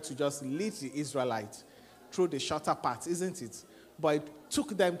for God to just lead the Israelites through the shorter path, isn't it? but it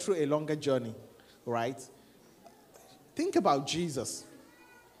took them through a longer journey, right? Think about Jesus.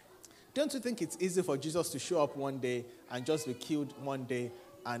 Don't you think it's easy for Jesus to show up one day and just be killed one day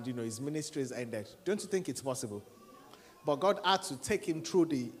and, his ministry is ended? Don't you think it's possible? But God had to take him through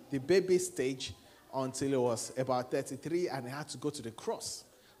the baby stage until he was about 33 and he had to go to the cross,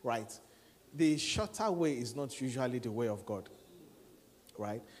 right? The shorter way is not usually the way of God,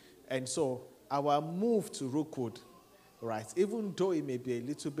 right? And so our move to Rookwood, right, even though it may be a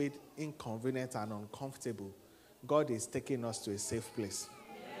little bit inconvenient and uncomfortable, God is taking us to a safe place.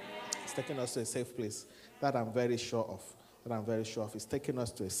 He's taking us to a safe place. That I'm very sure of. He's taking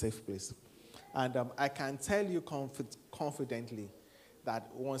us to a safe place. And I can tell you confidently that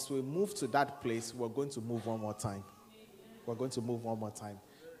once we move to that place, we're going to move one more time.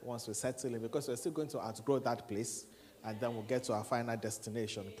 Once we settle in, because we're still going to outgrow that place, and then we'll get to our final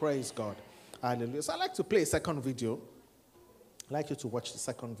destination. Praise God. Hallelujah. So I'd like to play a second video. I'd like you to watch the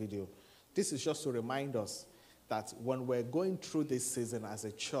second video. This is just to remind us that when we're going through this season as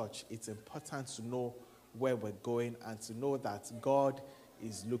a church, it's important to know where we're going and to know that God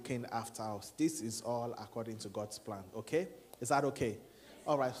is looking after us. This is all according to God's plan. Okay? Is that okay?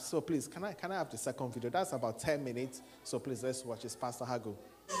 All right. So please, can I have the second video? That's about 10 minutes. So please, let's watch this. Pastor Hago.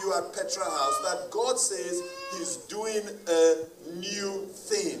 You at Petra House that God says he's doing a new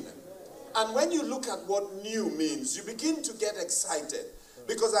thing. And when you look at what new means, you begin to get excited.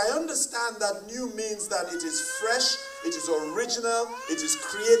 Because I understand that new means that it is fresh, it is original, it is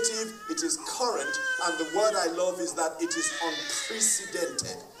creative, it is current, and the word I love is that it is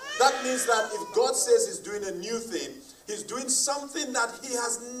unprecedented. That means that if God says he's doing a new thing, he's doing something that he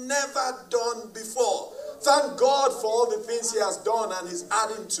has never done before. Thank God for all the things he has done and he's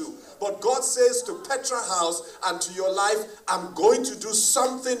adding to. But God says to Petra House and to your life, I'm going to do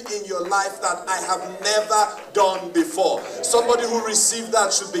something in your life that I have never done before. Somebody who received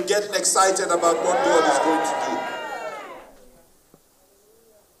that should be getting excited about what God is going to do.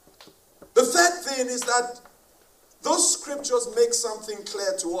 The third thing is that those scriptures make something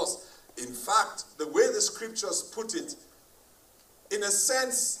clear to us. In fact, the way the scriptures put it, in a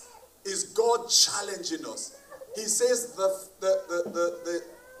sense, is God challenging us. He says the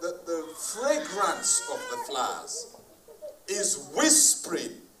fragrance of the flowers is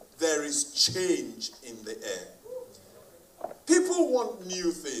whispering there is change in the air. People want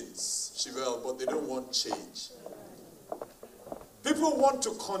new things, Chevelle, but they don't want change. People want to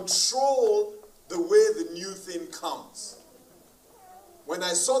control the way the new thing comes. When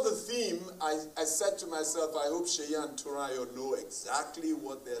I saw the theme, I said to myself, I hope Shea and Turayo know exactly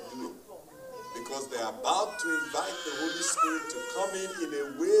what they're doing. Because they're about to invite the Holy Spirit to come in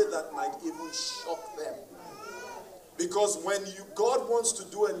a way that might even shock them. Because when God wants to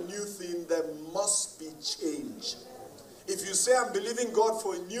do a new thing, there must be change. If you say, I'm believing God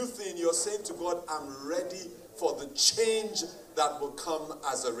for a new thing, you're saying to God, I'm ready for the change that will come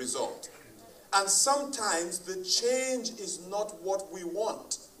as a result. And sometimes the change is not what we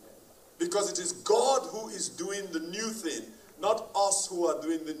want. Because it is God who is doing the new thing, not us who are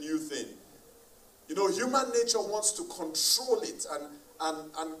doing the new thing. You know, human nature wants to control it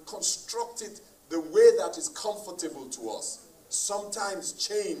and construct it the way that is comfortable to us. Sometimes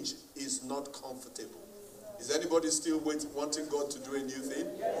change is not comfortable. Is anybody still wanting God to do a new thing?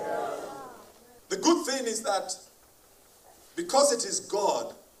 Yeah. The good thing is that because it is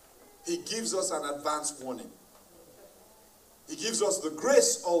God, he gives us an advance warning. He gives us the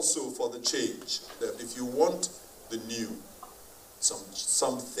grace also for the change. That if you want the new,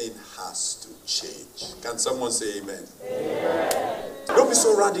 something has to change. Can someone say amen? Amen? Don't be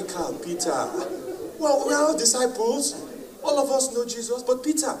so radical, Peter. Well, we are all disciples. All of us know Jesus. But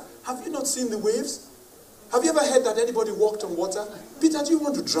Peter, have you not seen the waves? Have you ever heard that anybody walked on water? Peter, do you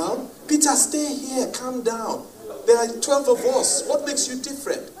want to drown? Peter, stay here. Calm down. There are 12 of us. What makes you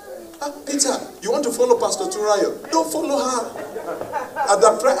different? Peter, you want to follow Pastor Turayo? Don't follow her.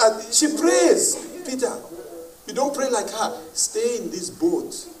 She prays. Peter, you don't pray like her. Stay in this boat.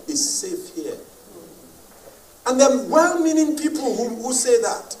 It's safe here. And there are well-meaning people who say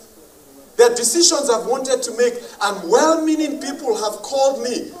that. There are decisions I've wanted to make, and well-meaning people have called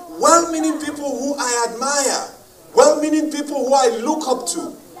me. Well-meaning people who I admire. Well-meaning people who I look up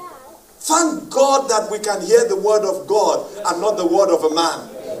to. Thank God that we can hear the word of God and not the word of a man.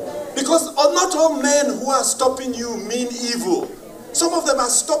 Because not all men who are stopping you mean evil. Some of them are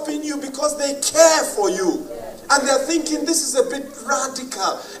stopping you because they care for you. And they're thinking, this is a bit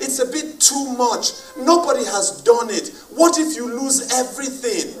radical. It's a bit too much. Nobody has done it. What if you lose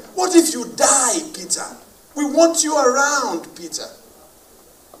everything? What if you die, Peter? We want you around, Peter.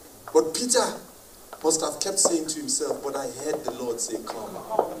 But Peter must have kept saying to himself, but I heard the Lord say, come.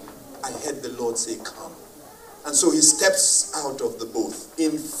 I heard the Lord say, come. And so he steps out of the boat,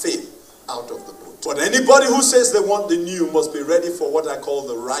 in faith, out of the boat. But anybody who says they want the new must be ready for what I call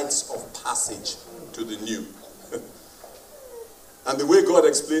the rites of passage to the new. And the way God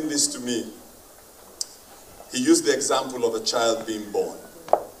explained this to me, he used the example of a child being born.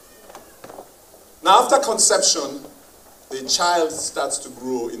 Now, after conception, the child starts to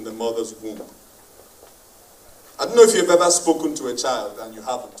grow in the mother's womb. I don't know if you've ever spoken to a child, and you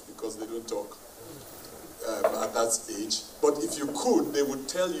haven't because they don't talk at that age. But if you could, they would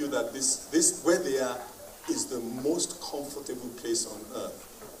tell you that this where they are is the most comfortable place on earth.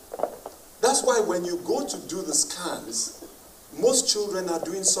 That's why when you go to do the scans, most children are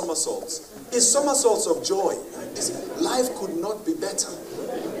doing somersaults. It's somersaults of joy. Life could not be better.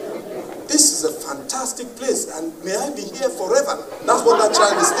 This is a fantastic place, and may I be here forever. That's what that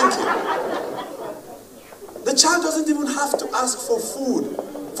child is thinking. The child doesn't even have to ask for food.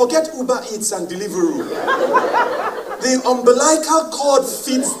 Forget Uber Eats and Deliveroo. The umbilical cord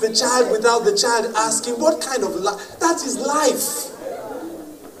feeds the child without the child asking, what kind of life? That is life.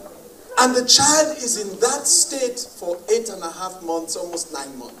 And the child is in that state for 8.5 months, almost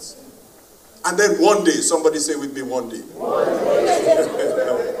 9 months. And then one day, somebody say with me, one day.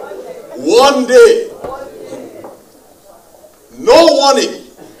 One day. No warning.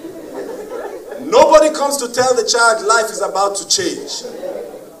 Nobody comes to tell the child life is about to change.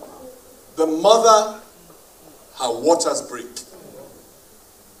 The mother, her waters break.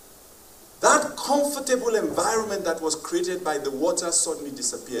 That comfortable environment that was created by the water suddenly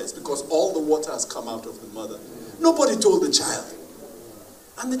disappears because all the water has come out of the mother. Nobody told the child.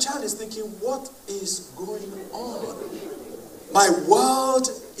 And the child is thinking, what is going on? My world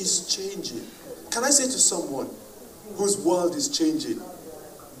is changing. Can I say to someone whose world is changing,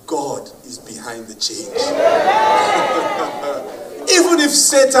 God is behind the change. Even if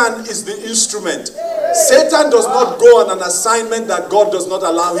Satan is the instrument, Satan does not go on an assignment that God does not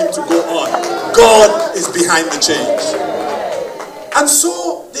allow him to go on. God is behind the change. And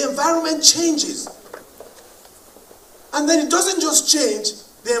so the environment changes. And then it doesn't just change,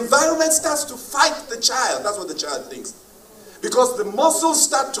 the environment starts to fight the child. That's what the child thinks. Because the muscles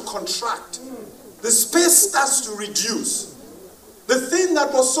start to contract. The space starts to reduce. The thing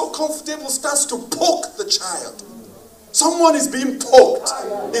that was so comfortable starts to poke the child. Someone is being poked.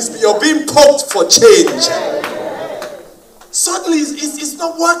 You're being poked for change. Suddenly, it's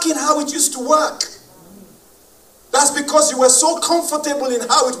not working how it used to work. That's because you were so comfortable in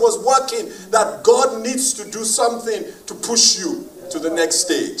how it was working that God needs to do something to push you to the next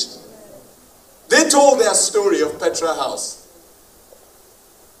stage. They told their story of Petra House.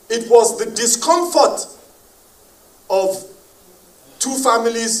 It was the discomfort of 2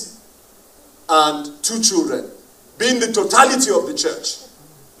 families and 2 children, being the totality of the church,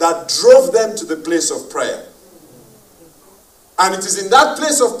 that drove them to the place of prayer. And it is in that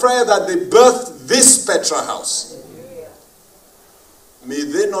place of prayer that they birthed this Petra House. May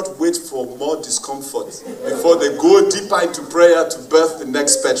they not wait for more discomfort before they go deeper into prayer to birth the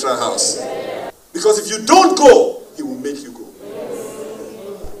next Petra House. Because if you don't go, he will make you go.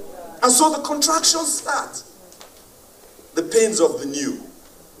 And so the contractions start. The pains of the new.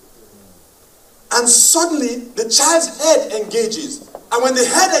 And suddenly, the child's head engages. And when the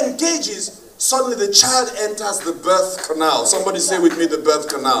head engages, suddenly the child enters the birth canal. Somebody say with me, the birth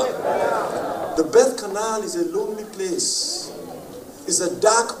canal. The birth canal is a lonely place. It's a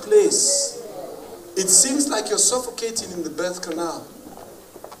dark place. It seems like you're suffocating in the birth canal.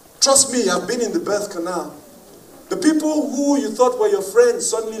 Trust me, I've been in the birth canal. The people who you thought were your friends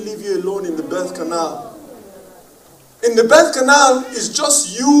suddenly leave you alone in the birth canal. In the birth canal, it's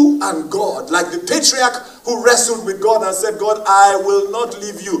just you and God. Like the patriarch who wrestled with God and said, God, I will not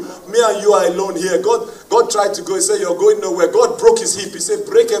leave you. Me and you are alone here. God tried to go. He said, you're going nowhere. God broke his hip. He said,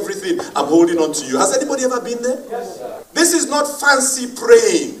 break everything. I'm holding on to you. Has anybody ever been there? Yes, sir. This is not fancy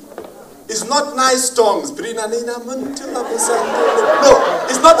praying. It's not nice tongues. No, it's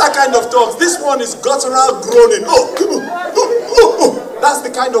not that kind of tongues. This one is guttural groaning. That's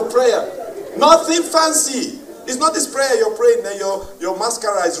the kind of prayer. Nothing fancy. It's not this prayer you're praying, then your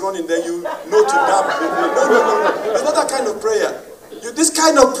mascara is running, then you know to dab. No. It's not that kind of prayer. This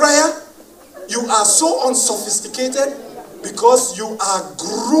kind of prayer, you are so unsophisticated because you are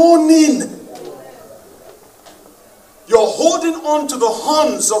groaning. You're holding on to the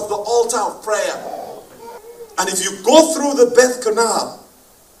horns of the altar of prayer. And if you go through the birth canal,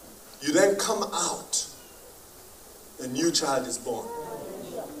 you then come out. A new child is born.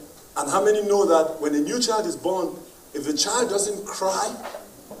 And how many know that when a new child is born, if the child doesn't cry,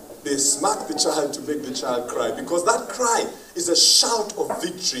 They smack the child to make the child cry, because that cry is a shout of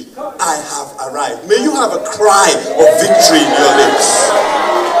victory. I have arrived. May you have a cry of victory in your lips.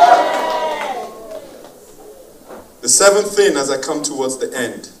 The seventh thing, as I come towards the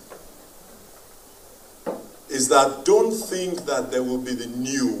end, is that don't think that there will be the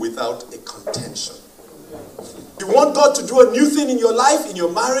new without a contention. You want God to do a new thing in your life, in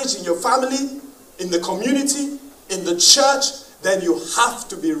your marriage, in your family, in the community, in the church, then you have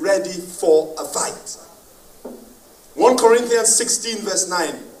to be ready for a fight. 1 Corinthians 16 verse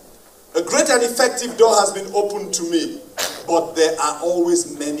 9. A great and effective door has been opened to me, but there are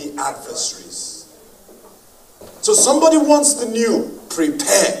always many adversaries. So somebody wants the new.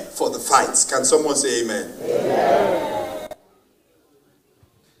 Prepare for the fights. Can someone say amen? Amen.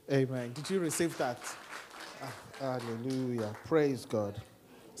 Amen. Did you receive that? Hallelujah. Praise God.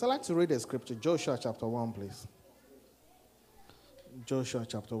 So I'd like to read a scripture. Joshua chapter 1, please. Joshua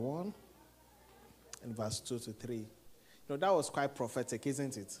chapter 1 and verse 2 to 3. You know, that was quite prophetic,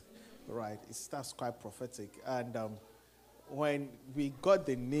 isn't it? Right. That's quite prophetic. And when we got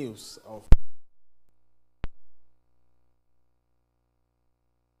the news of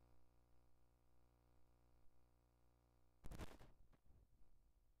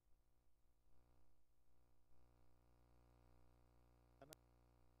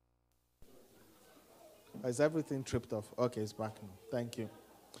is everything tripped off? Okay, it's back now. Thank you.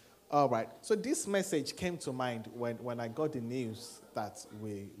 All right. So this message came to mind when I got the news that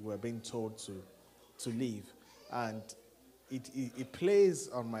we were being told to leave. And it plays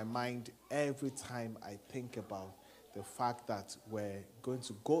on my mind every time I think about the fact that we're going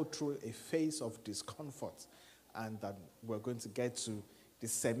to go through a phase of discomfort and that we're going to get to the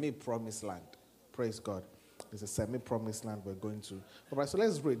semi-promised land. Praise God. There's a semi-promised land we're going to. All right, so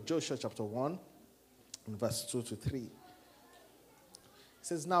let's read Joshua chapter 1. In verse 2 to 3. It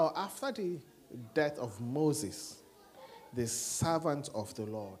says, now after the death of Moses, the servant of the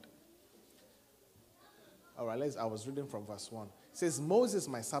Lord. All right, I was reading from verse 1. It says, Moses,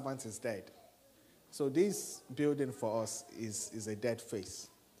 my servant, is dead. So this building for us is a dead face,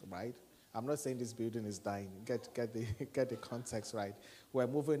 right? I'm not saying this building is dying. Get the context right. We're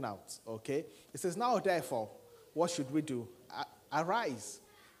moving out, okay? It says, now therefore, what should we do? Arise.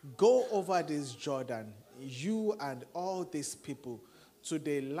 Go over this Jordan, you and all these people, to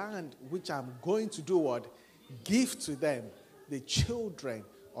the land which I'm going to do what? Give to them, the children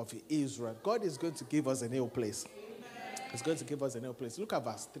of Israel. God is going to give us a new place. Amen. He's going to give us a new place. Look at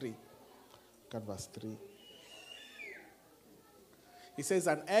verse 3. Look at verse 3. He says,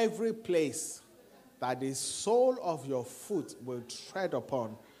 and every place that the sole of your foot will tread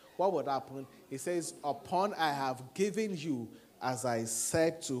upon, what would happen? He says, upon I have given you, as I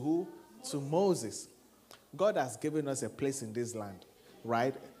said to who? To Moses. God has given us a place in this land,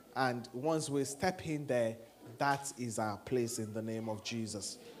 right? And once we step in there, that is our place in the name of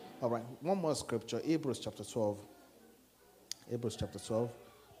Jesus. All right, one more scripture, Hebrews chapter 12. Hebrews chapter 12.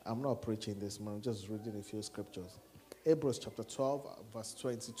 I'm not preaching this morning, I'm just reading a few scriptures. Hebrews chapter 12, verse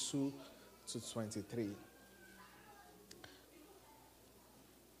 22 to 23.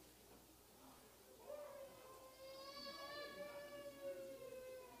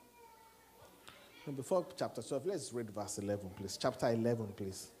 And before chapter 12, let's read verse 11, please. Chapter 11,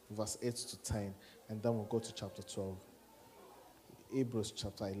 please. Verse 8 to 10. And then we'll go to chapter 12. Hebrews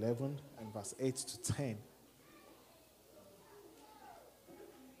chapter 11 and verse 8 to 10.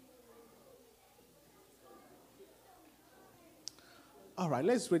 All right,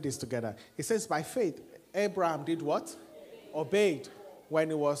 let's read this together. It says, by faith, Abraham did what? Obeyed when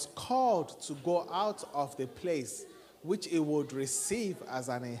he was called to go out of the place which he would receive as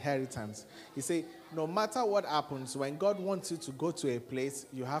an inheritance. He said, no matter what happens, when God wants you to go to a place,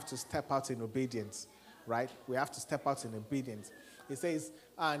 you have to step out in obedience, right? We have to step out in obedience. He says,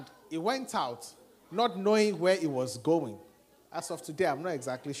 and he went out not knowing where he was going. As of today, I'm not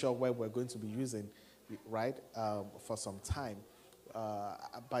exactly sure where we're going to be using, right, for some time.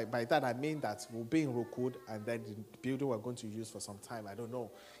 By that, I mean that we'll be in Rookwood, and then the building we're going to use for some time. I don't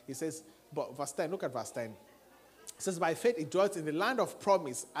know. He says, but verse 10, look at verse 10. It says, by faith he dwelt in the land of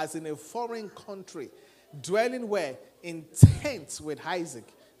promise as in a foreign country, dwelling where? In tents with Isaac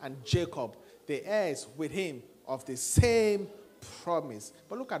and Jacob, the heirs with him of the same promise.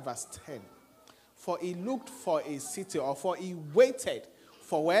 But look at verse 10. For he looked for a city, or for he waited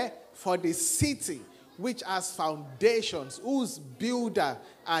for where? For the city which has foundations, whose builder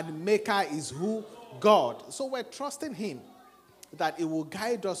and maker is who? God. So we're trusting him that he will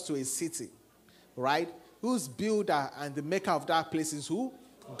guide us to a city, right? Whose builder and the maker of that place is who?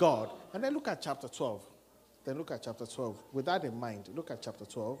 God. And then look at chapter 12. Then look at chapter 12. With that in mind, look at chapter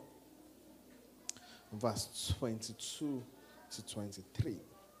 12. verse 22 to 23. It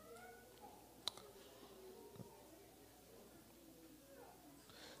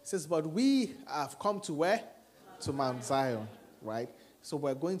says, but we have come to where? To Mount Zion, right? So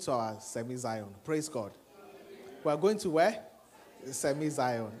we're going to our semi-Zion. Praise God. We're going to where?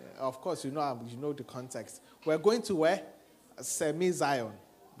 Semi-Zion. Of course, you know the context. We're going to where? Semi-Zion.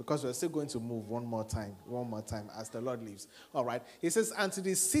 Because we're still going to move one more time as the Lord lives. All right. He says, and to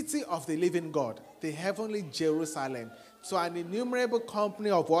the city of the living God, the heavenly Jerusalem, to an innumerable company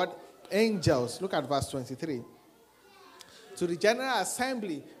of what? Angels. Look at verse 23. To the general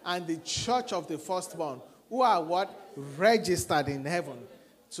assembly and the church of the firstborn, who are what? Registered in heaven.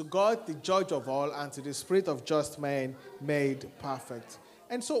 To God, the judge of all, and to the spirit of just men made perfect.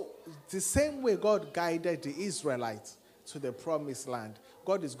 And so, the same way God guided the Israelites to the promised land,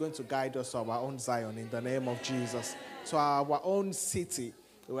 God is going to guide us to our own Zion in the name of Jesus, to our own city.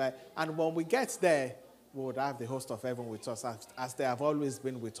 Right? And when we get there, we would have the host of heaven with us, as they have always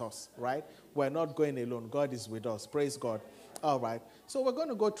been with us, right? We're not going alone. God is with us. Praise God. All right. So we're going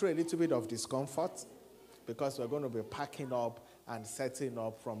to go through a little bit of discomfort because we're going to be packing up and setting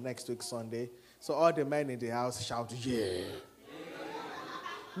up from next week Sunday. So all the men in the house shout, yeah.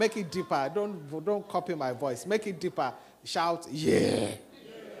 Make it deeper. Don't copy my voice. Make it deeper. Shout, yeah.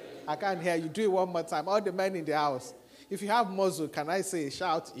 I can't hear you. Do it one more time. All the men in the house. If you have muzzle, can I say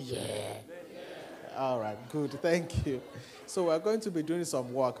shout, yeah. All right, good. Thank you. So we're going to be doing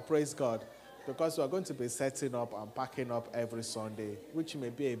some work, praise God, because we're going to be setting up and packing up every Sunday, which may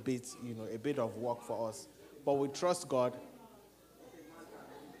be a bit of work for us. But we trust God.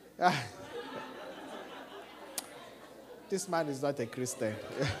 This man is not a Christian.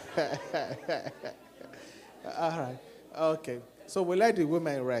 All right. Okay. So we let the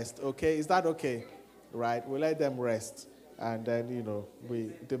women rest, okay? Is that okay? Right? We let them rest. And then,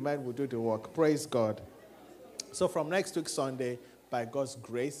 the men will do the work. Praise God. So from next week Sunday, by God's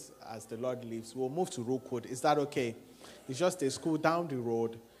grace, as the Lord lives, we'll move to Rookwood. Is that okay? It's just a school down the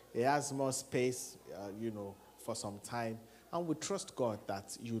road. It has more space, for some time. And we trust God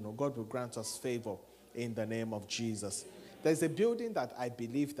that, God will grant us favor in the name of Jesus. There's a building that I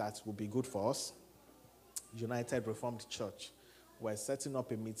believe that will be good for us. United Reformed Church. We're setting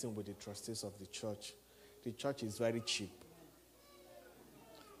up a meeting with the trustees of the church. The church is very cheap.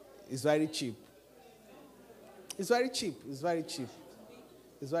 It's very cheap. It's very cheap. It's very cheap.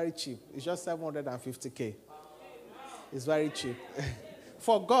 It's very cheap. It's just 750K. It's very cheap.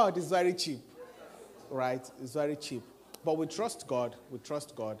 For God, it's very cheap. Right? It's very cheap. But we trust God. We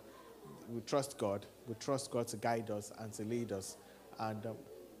trust God. We trust God. We trust God to guide us and to lead us. And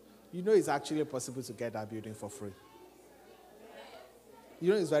it's actually possible to get that building for free.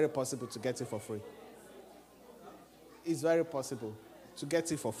 It's very possible to get it for free. It's very possible to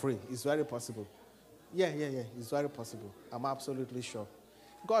get it for free. It's very possible. Yeah. It's very possible. I'm absolutely sure.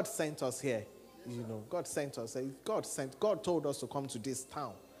 God sent us here. God sent us. God told us to come to this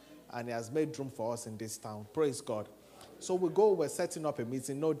town. And He has made room for us in this town. Praise God. So we're setting up a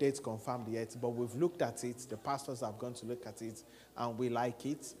meeting. No dates confirmed yet, but we've looked at it. The pastors have gone to look at it, and we like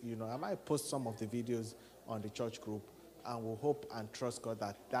it. I might post some of the videos on the church group, and we'll hope and trust God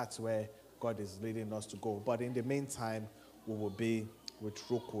that that's where God is leading us to go. But in the meantime, we will be with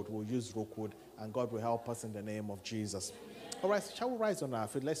Rookwood. We'll use Rookwood, and God will help us in the name of Jesus. All right, shall we rise on our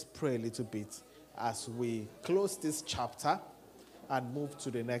feet? Let's pray a little bit as we close this chapter and move to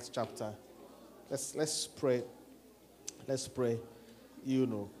the next chapter. Let's pray. Let's pray.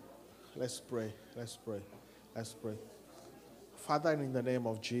 Let's pray. Let's pray. Let's pray. Father, in the name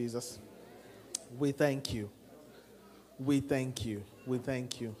of Jesus, we thank you. We thank you. We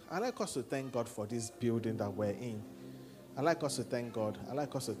thank you. I'd like us to thank God for this building that we're in. I'd like us to thank God. I'd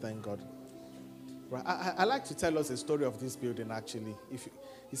like us to thank God. Right. I like to tell us a story of this building, actually. If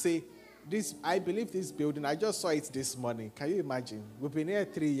you see, I believe this building, I just saw it this morning. Can you imagine? We've been here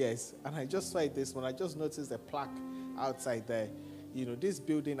 3 years, and I just saw it this morning. I just noticed a plaque outside there. This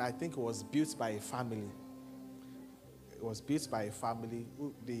building, I think, was built by a family. It was built by a family.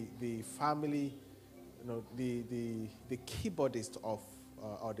 The family, the keyboardist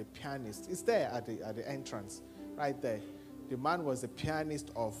or the pianist is there at the entrance, right there. The man was the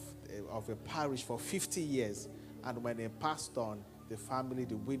pianist of a parish for 50 years, and when he passed on, the family,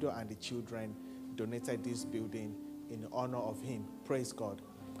 the widow, and the children donated this building in honor of him. Praise God.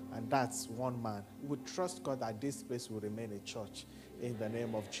 And that's one man. We trust God that this place will remain a church in the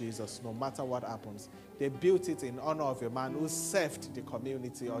name of Jesus, no matter what happens. They built it in honor of a man who served the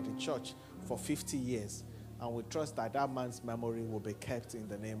community or the church for 50 years. And we trust that that man's memory will be kept in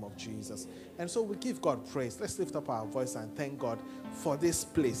the name of Jesus. And so we give God praise. Let's lift up our voice and thank God for this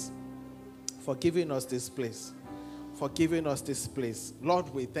place. for giving us this place. For giving us this place. Lord,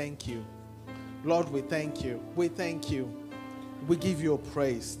 we thank you. Lord, we thank you. We thank you. We give you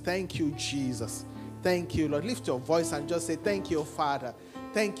praise. Thank you, Jesus. Thank you, Lord. Lift your voice and just say, thank you, Father.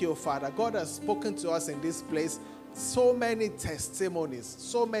 Thank you, Father. God has spoken to us in this place. So many testimonies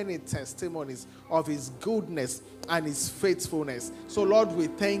of his goodness and his faithfulness. So, Lord, we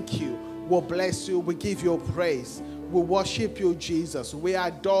thank you. We bless you. We give you praise. We worship you, Jesus. We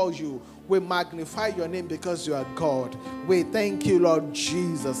adore you. We magnify your name because you are God. We thank you, Lord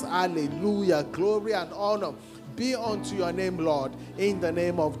Jesus. Hallelujah. Glory and honor be unto your name, Lord, in the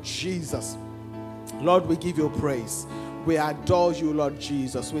name of Jesus. Lord, we give you praise. We adore you, Lord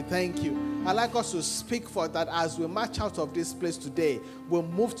Jesus. We thank you. I'd like us to speak for that as we march out of this place today. We'll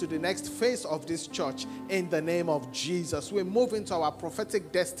move to the next phase of this church in the name of Jesus. We move into our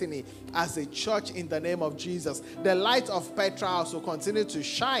prophetic destiny as a church in the name of Jesus. The light of Petra House will continue to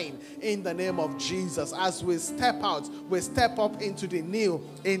shine in the name of Jesus. As we step out, we step up into the new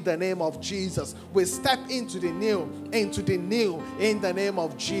in the name of Jesus. We step into the new in the name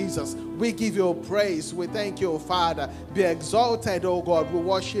of Jesus. We give you praise. We thank you, Father. Be exalted, O God. We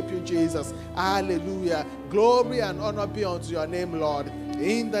worship you, Jesus. Hallelujah. Glory and honor be unto your name, Lord,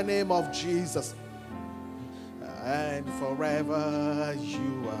 in the name of Jesus. And forever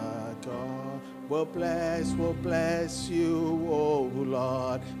you are God. We'll bless you, oh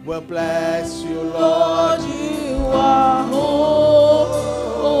Lord. We'll bless you, Lord. You are holy,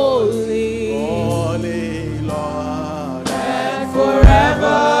 Holy Lord. and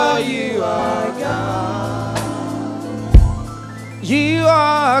forever you are God. You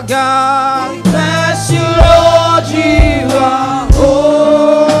are God. We bless you, Lord. You are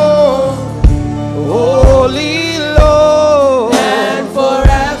holy, Lord, and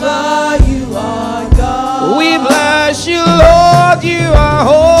forever you are God. We bless you, Lord. You are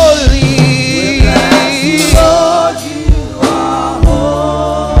holy. We bless you, Lord. You are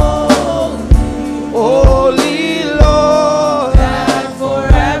holy, Lord, and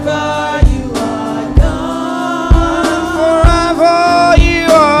forever you are God. Forever you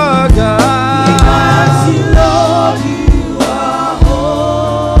are God. We bless you, Lord. You are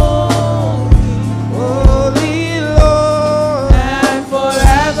holy, Lord, and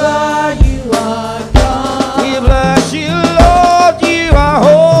forever you are God. We bless you, Lord. You are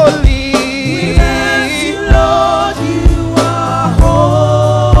holy. We bless you, Lord. You are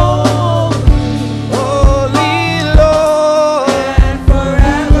holy, Lord, and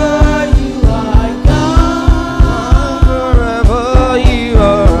forever you are God. Forever you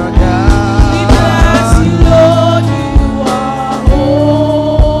are God. We bless you, Lord. You are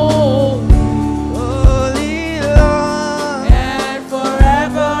holy, Lord, and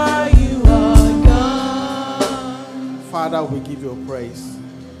forever you are God. Father, we give you praise.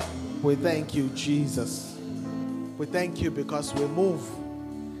 We thank you, Jesus. We thank you because we move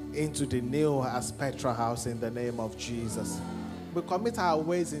into the new as Petra House in the name of Jesus. We commit our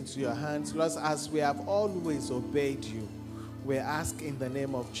ways into your hands, Lord, as we have always obeyed you. We ask in the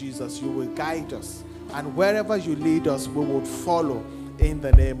name of Jesus, you will guide us, and wherever you lead us, we will follow in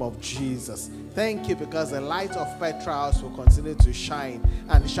the name of Jesus. Thank you because the light of Petra House will continue to shine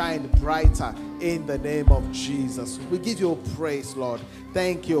and shine brighter in the name of Jesus. We give you praise, Lord.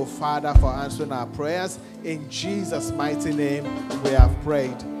 Thank you, Father, for answering our prayers. In Jesus' mighty name, we have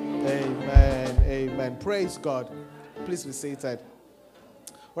prayed. Amen. Amen. Praise God. Please be seated.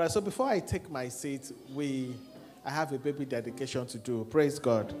 All right, so before I take my seat, I have a baby dedication to do. Praise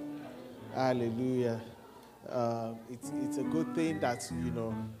God. Hallelujah. It's a good thing that,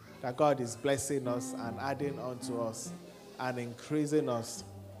 that God is blessing us and adding unto us and increasing us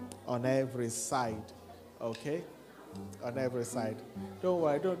on every side. Okay? On every side. Don't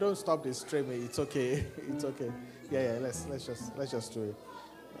worry, don't stop the streaming. It's okay. It's okay. Yeah, let's just do it.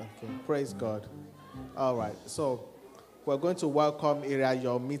 Okay. Praise God. All right. So we're going to welcome Area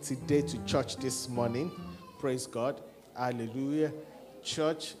Yomi today to church this morning. Praise God. Hallelujah.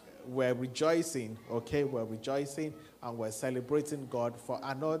 Church, we're rejoicing, okay? We're rejoicing and we're celebrating God for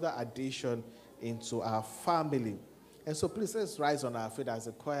another addition into our family. And so please let's rise on our feet as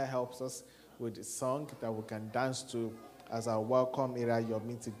the choir helps us with a song that we can dance to as I welcome Ira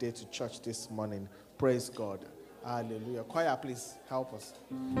Yomi today to church this morning. Praise God. Hallelujah. Choir, please help us.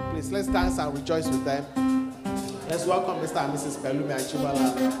 Please let's dance and rejoice with them. Let's welcome Mr. and Mrs. Pelumi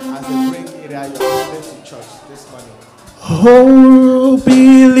Achibala as they bring Ira Yomi to church this morning. Oh,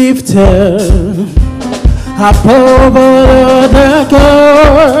 be lifted above all other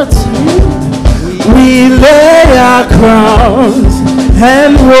gods. We lay our crowns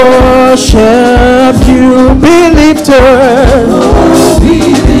and worship you. Be lifted, oh, be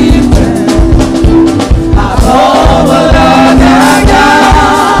lifted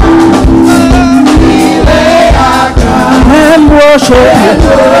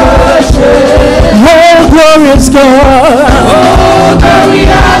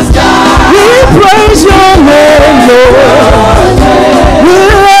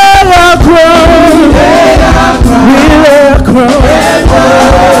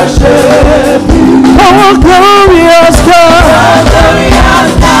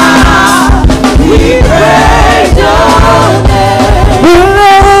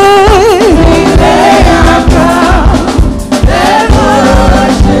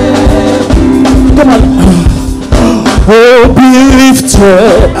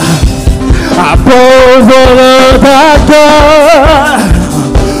Above all other God,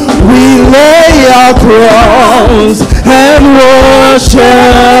 we lay our crowns and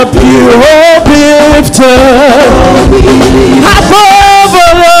worship you, oh Petra. Above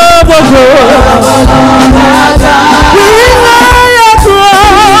all other God, we lay our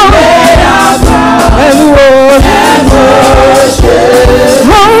crowns and worship.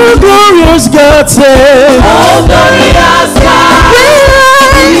 Oh glorious God, say, oh glorious God, we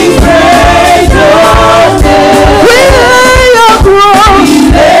praise your name. We lay our crown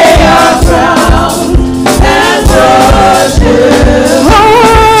and worship. Oh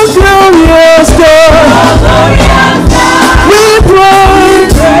glorious God, we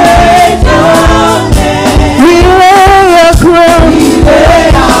praise your name. We lay our crown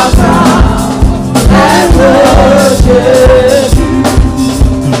and worship.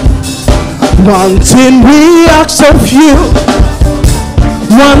 One thing we ask of you,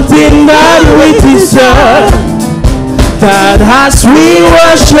 one thing that we deserve, that as we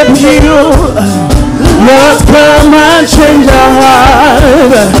worship you, Lord, come and change our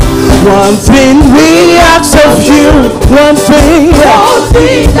heart. One thing we ask of you, one thing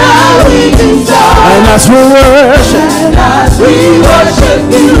that we deserve, and as we worship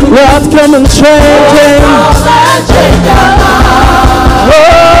you, Lord, come and change our heart.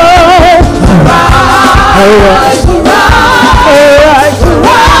 Oh, alright, alright,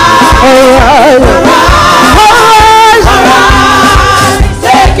 alright, alright,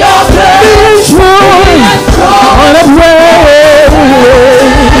 take your place, on a way,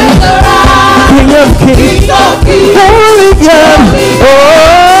 King of Kings, Holy God, oh,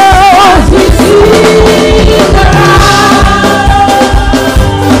 we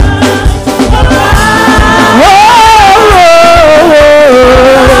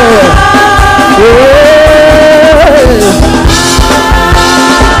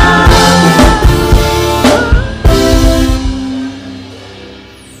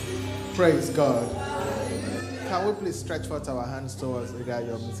Praise God. Can we please stretch forth our hands towards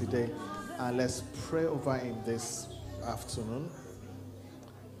Igayomi today and let's pray over him this afternoon.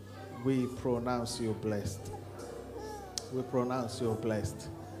 We pronounce you blessed. We pronounce you blessed.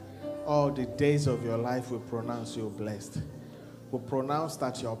 All the days of your life we pronounce you blessed. We pronounce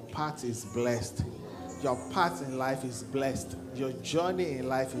that your path is blessed. Your path in life is blessed. Your journey in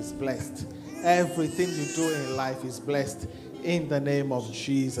life is blessed. Everything you do in life is blessed. In the name of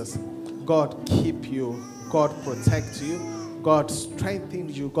Jesus. God keep you. God protect you. God strengthen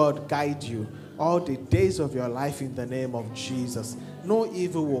you. God guide you. All the days of your life in the name of Jesus. No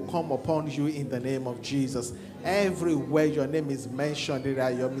evil will come upon you in the name of Jesus. Everywhere your name is mentioned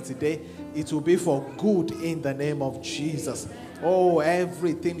today, it will be for good in the name of Jesus. Oh,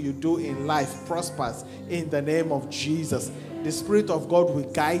 everything you do in life prospers in the name of Jesus. The Spirit of God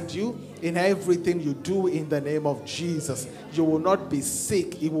will guide you in everything you do in the name of Jesus. You will not be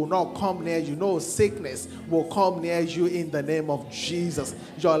sick. It will not come near you. No sickness will come near you in the name of Jesus.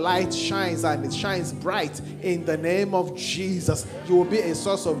 Your light shines and it shines bright in the name of Jesus. You will be a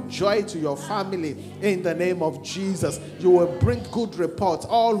source of joy to your family in the name of Jesus. You will bring good reports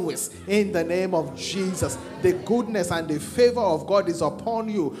always in the name of Jesus. The goodness and the favor of God is upon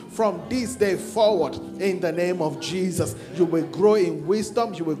you from this day forward in the name of Jesus. You will grow in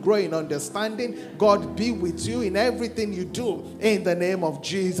wisdom. You will grow in understanding. God be with you in everything you do in the name of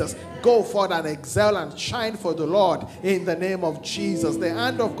Jesus. Go forth and excel and shine for the Lord in the name of Jesus. The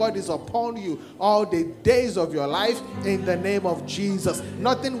hand of God is upon you all the days of your life in the name of Jesus.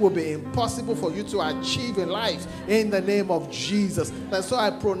 Nothing will be impossible for you to achieve in life in the name of Jesus. And so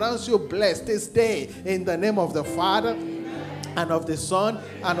I pronounce you blessed this day in the name of the Father and of the Son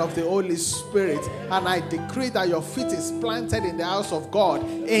and of the Holy Spirit. And I decree that your feet is planted in the house of God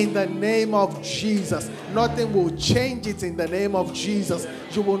in the name of Jesus. Nothing will change it in the name of Jesus.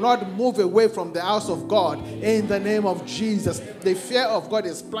 You will not move away from the house of God in the name of Jesus. The fear of God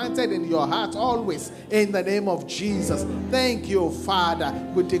is planted in your heart always in the name of Jesus. Thank you, Father.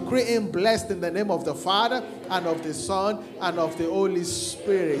 We decree him blessed in the name of the Father and of the Son and of the Holy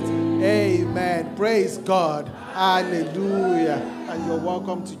Spirit. Amen. Praise God. Hallelujah. And you're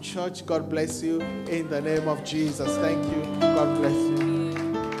welcome to church. God bless you in the name of Jesus. Thank you. God bless you.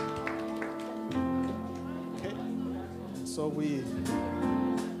 Okay. So we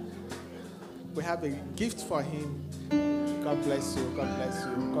have a gift for him. God bless you. God bless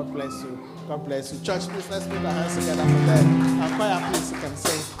you. God bless you. God bless you. Church, please let's put our hands together for them. And choir, please, you can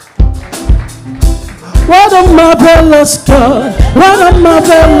sing. What a marvelous God, what a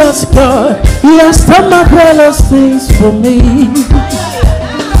marvelous God. He has done marvelous things for me.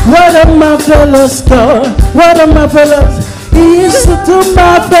 What a marvelous God, what a marvelous. He used to do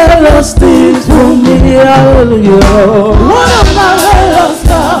marvelous things for me. Hallelujah. What a marvelous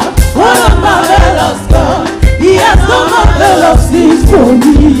God. What a marvelous God. He has done marvelous things for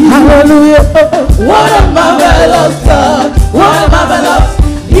me. Hallelujah. What a marvelous God. What a marvelous.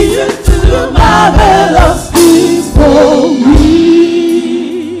 He used to do marvelous things for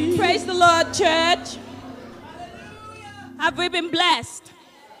me. Praise the Lord, church. Have we been blessed?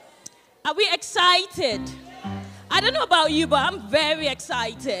 Are we excited? I don't know about you, but I'm very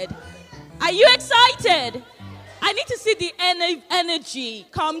excited. Are you excited? I need to see the energy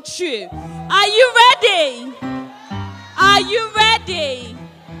come true. Are you ready? Are you ready?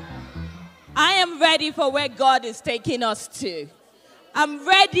 I am ready for where God is taking us to. I'm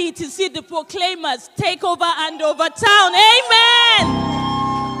ready to see the proclaimers take over and over town. Amen.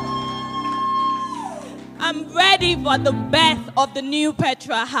 I'm ready for the birth of the new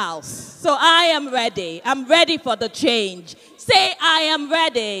Petra house. So I am ready. I'm ready for the change. Say, I am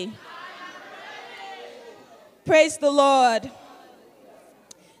ready. Praise the Lord.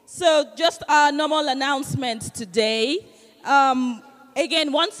 So just our normal announcements today.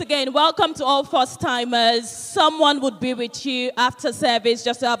 Once again, welcome to all first-timers. Someone would be with you after service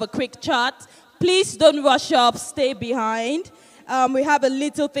just to have a quick chat. Please don't rush up, stay behind. We have a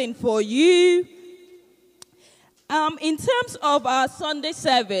little thing for you. In terms of our Sunday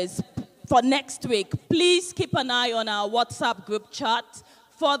service for next week, please keep an eye on our WhatsApp group chat.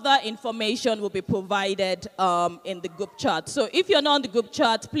 Further information will be provided in the group chat. So if you're not on the group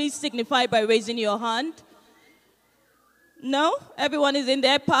chat, please signify by raising your hand. No? Everyone is in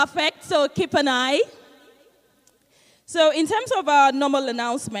there? Perfect. So keep an eye. So in terms of our normal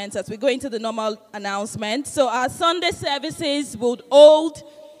announcements, as we go into the normal announcements, so our Sunday services will hold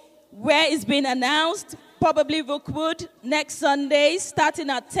where it's been announced, probably Rookwood, next Sunday, starting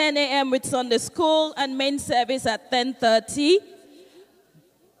at 10 a.m. with Sunday school and main service at 10:30.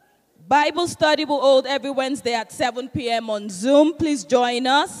 Bible study will hold every Wednesday at 7 p.m. on Zoom. Please join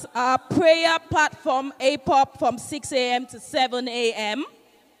us. Our prayer platform, APOP, from 6 a.m. to 7 a.m.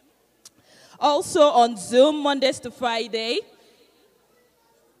 Also on Zoom, Mondays to Friday.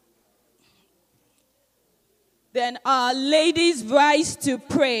 Then our Ladies Rise to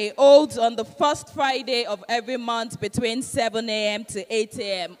Pray holds on the first Friday of every month between 7 a.m. to 8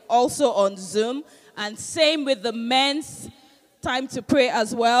 a.m. Also on Zoom. And same with the men's time to pray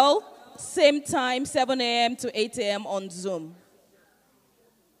as well. Same time, 7 a.m. to 8 a.m. on Zoom.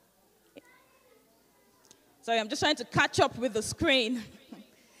 Sorry, I'm just trying to catch up with the screen.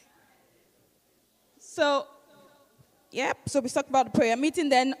 So we talked about the prayer meeting.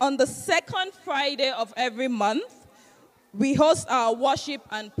 Then on the second Friday of every month, we host our worship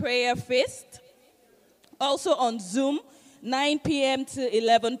and prayer feast. Also on Zoom, 9 p.m. to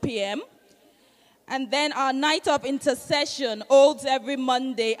 11 p.m. And then our night of intercession holds every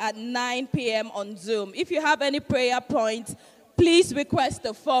Monday at 9 p.m. on Zoom. If you have any prayer points, please request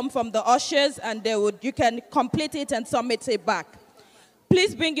a form from the ushers and you can complete it and submit it back.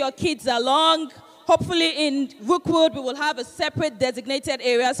 Please bring your kids along. Hopefully in Rookwood, we will have a separate designated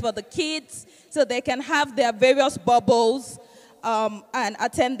areas for the kids so they can have their various bubbles and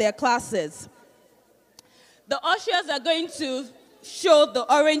attend their classes. The ushers are going to show the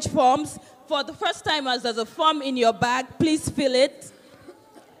orange forms. For the first timers, there's a form in your bag. Please fill it.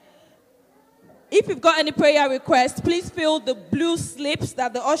 If you've got any prayer requests, please fill the blue slips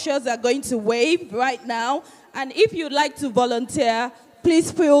that the ushers are going to wave right now. And if you'd like to volunteer, please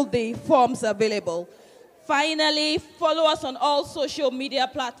fill the forms available. Finally, follow us on all social media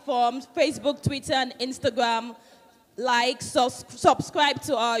platforms, Facebook, Twitter, and Instagram. Subscribe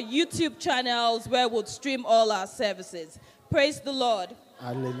to our YouTube channels where we'll stream all our services. Praise the Lord.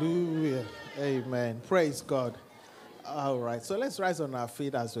 Hallelujah. Amen. Praise God. All right. So let's rise on our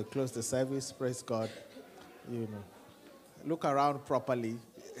feet as we close the service. Praise God. Look around properly.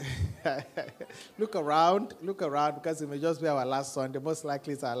 Look around, because it may just be our last Sunday. Most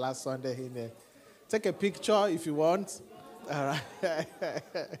likely it's our last Sunday in there. Take a picture if you want. All right.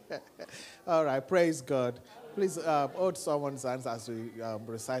 All right. Praise God. Please hold someone's hands as we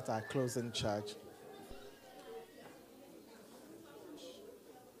recite our closing charge.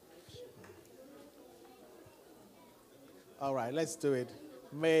 All right, let's do it.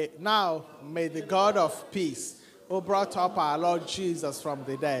 May the God of peace, who brought up our Lord Jesus from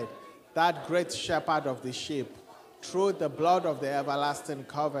the dead, that great shepherd of the sheep, through the blood of the everlasting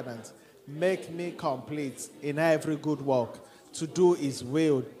covenant, make me complete in every good work, to do his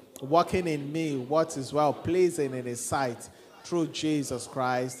will, working in me what is well pleasing in his sight, through Jesus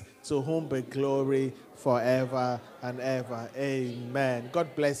Christ, to whom be glory forever and ever. Amen.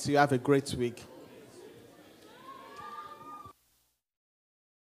 God bless you. Have a great week.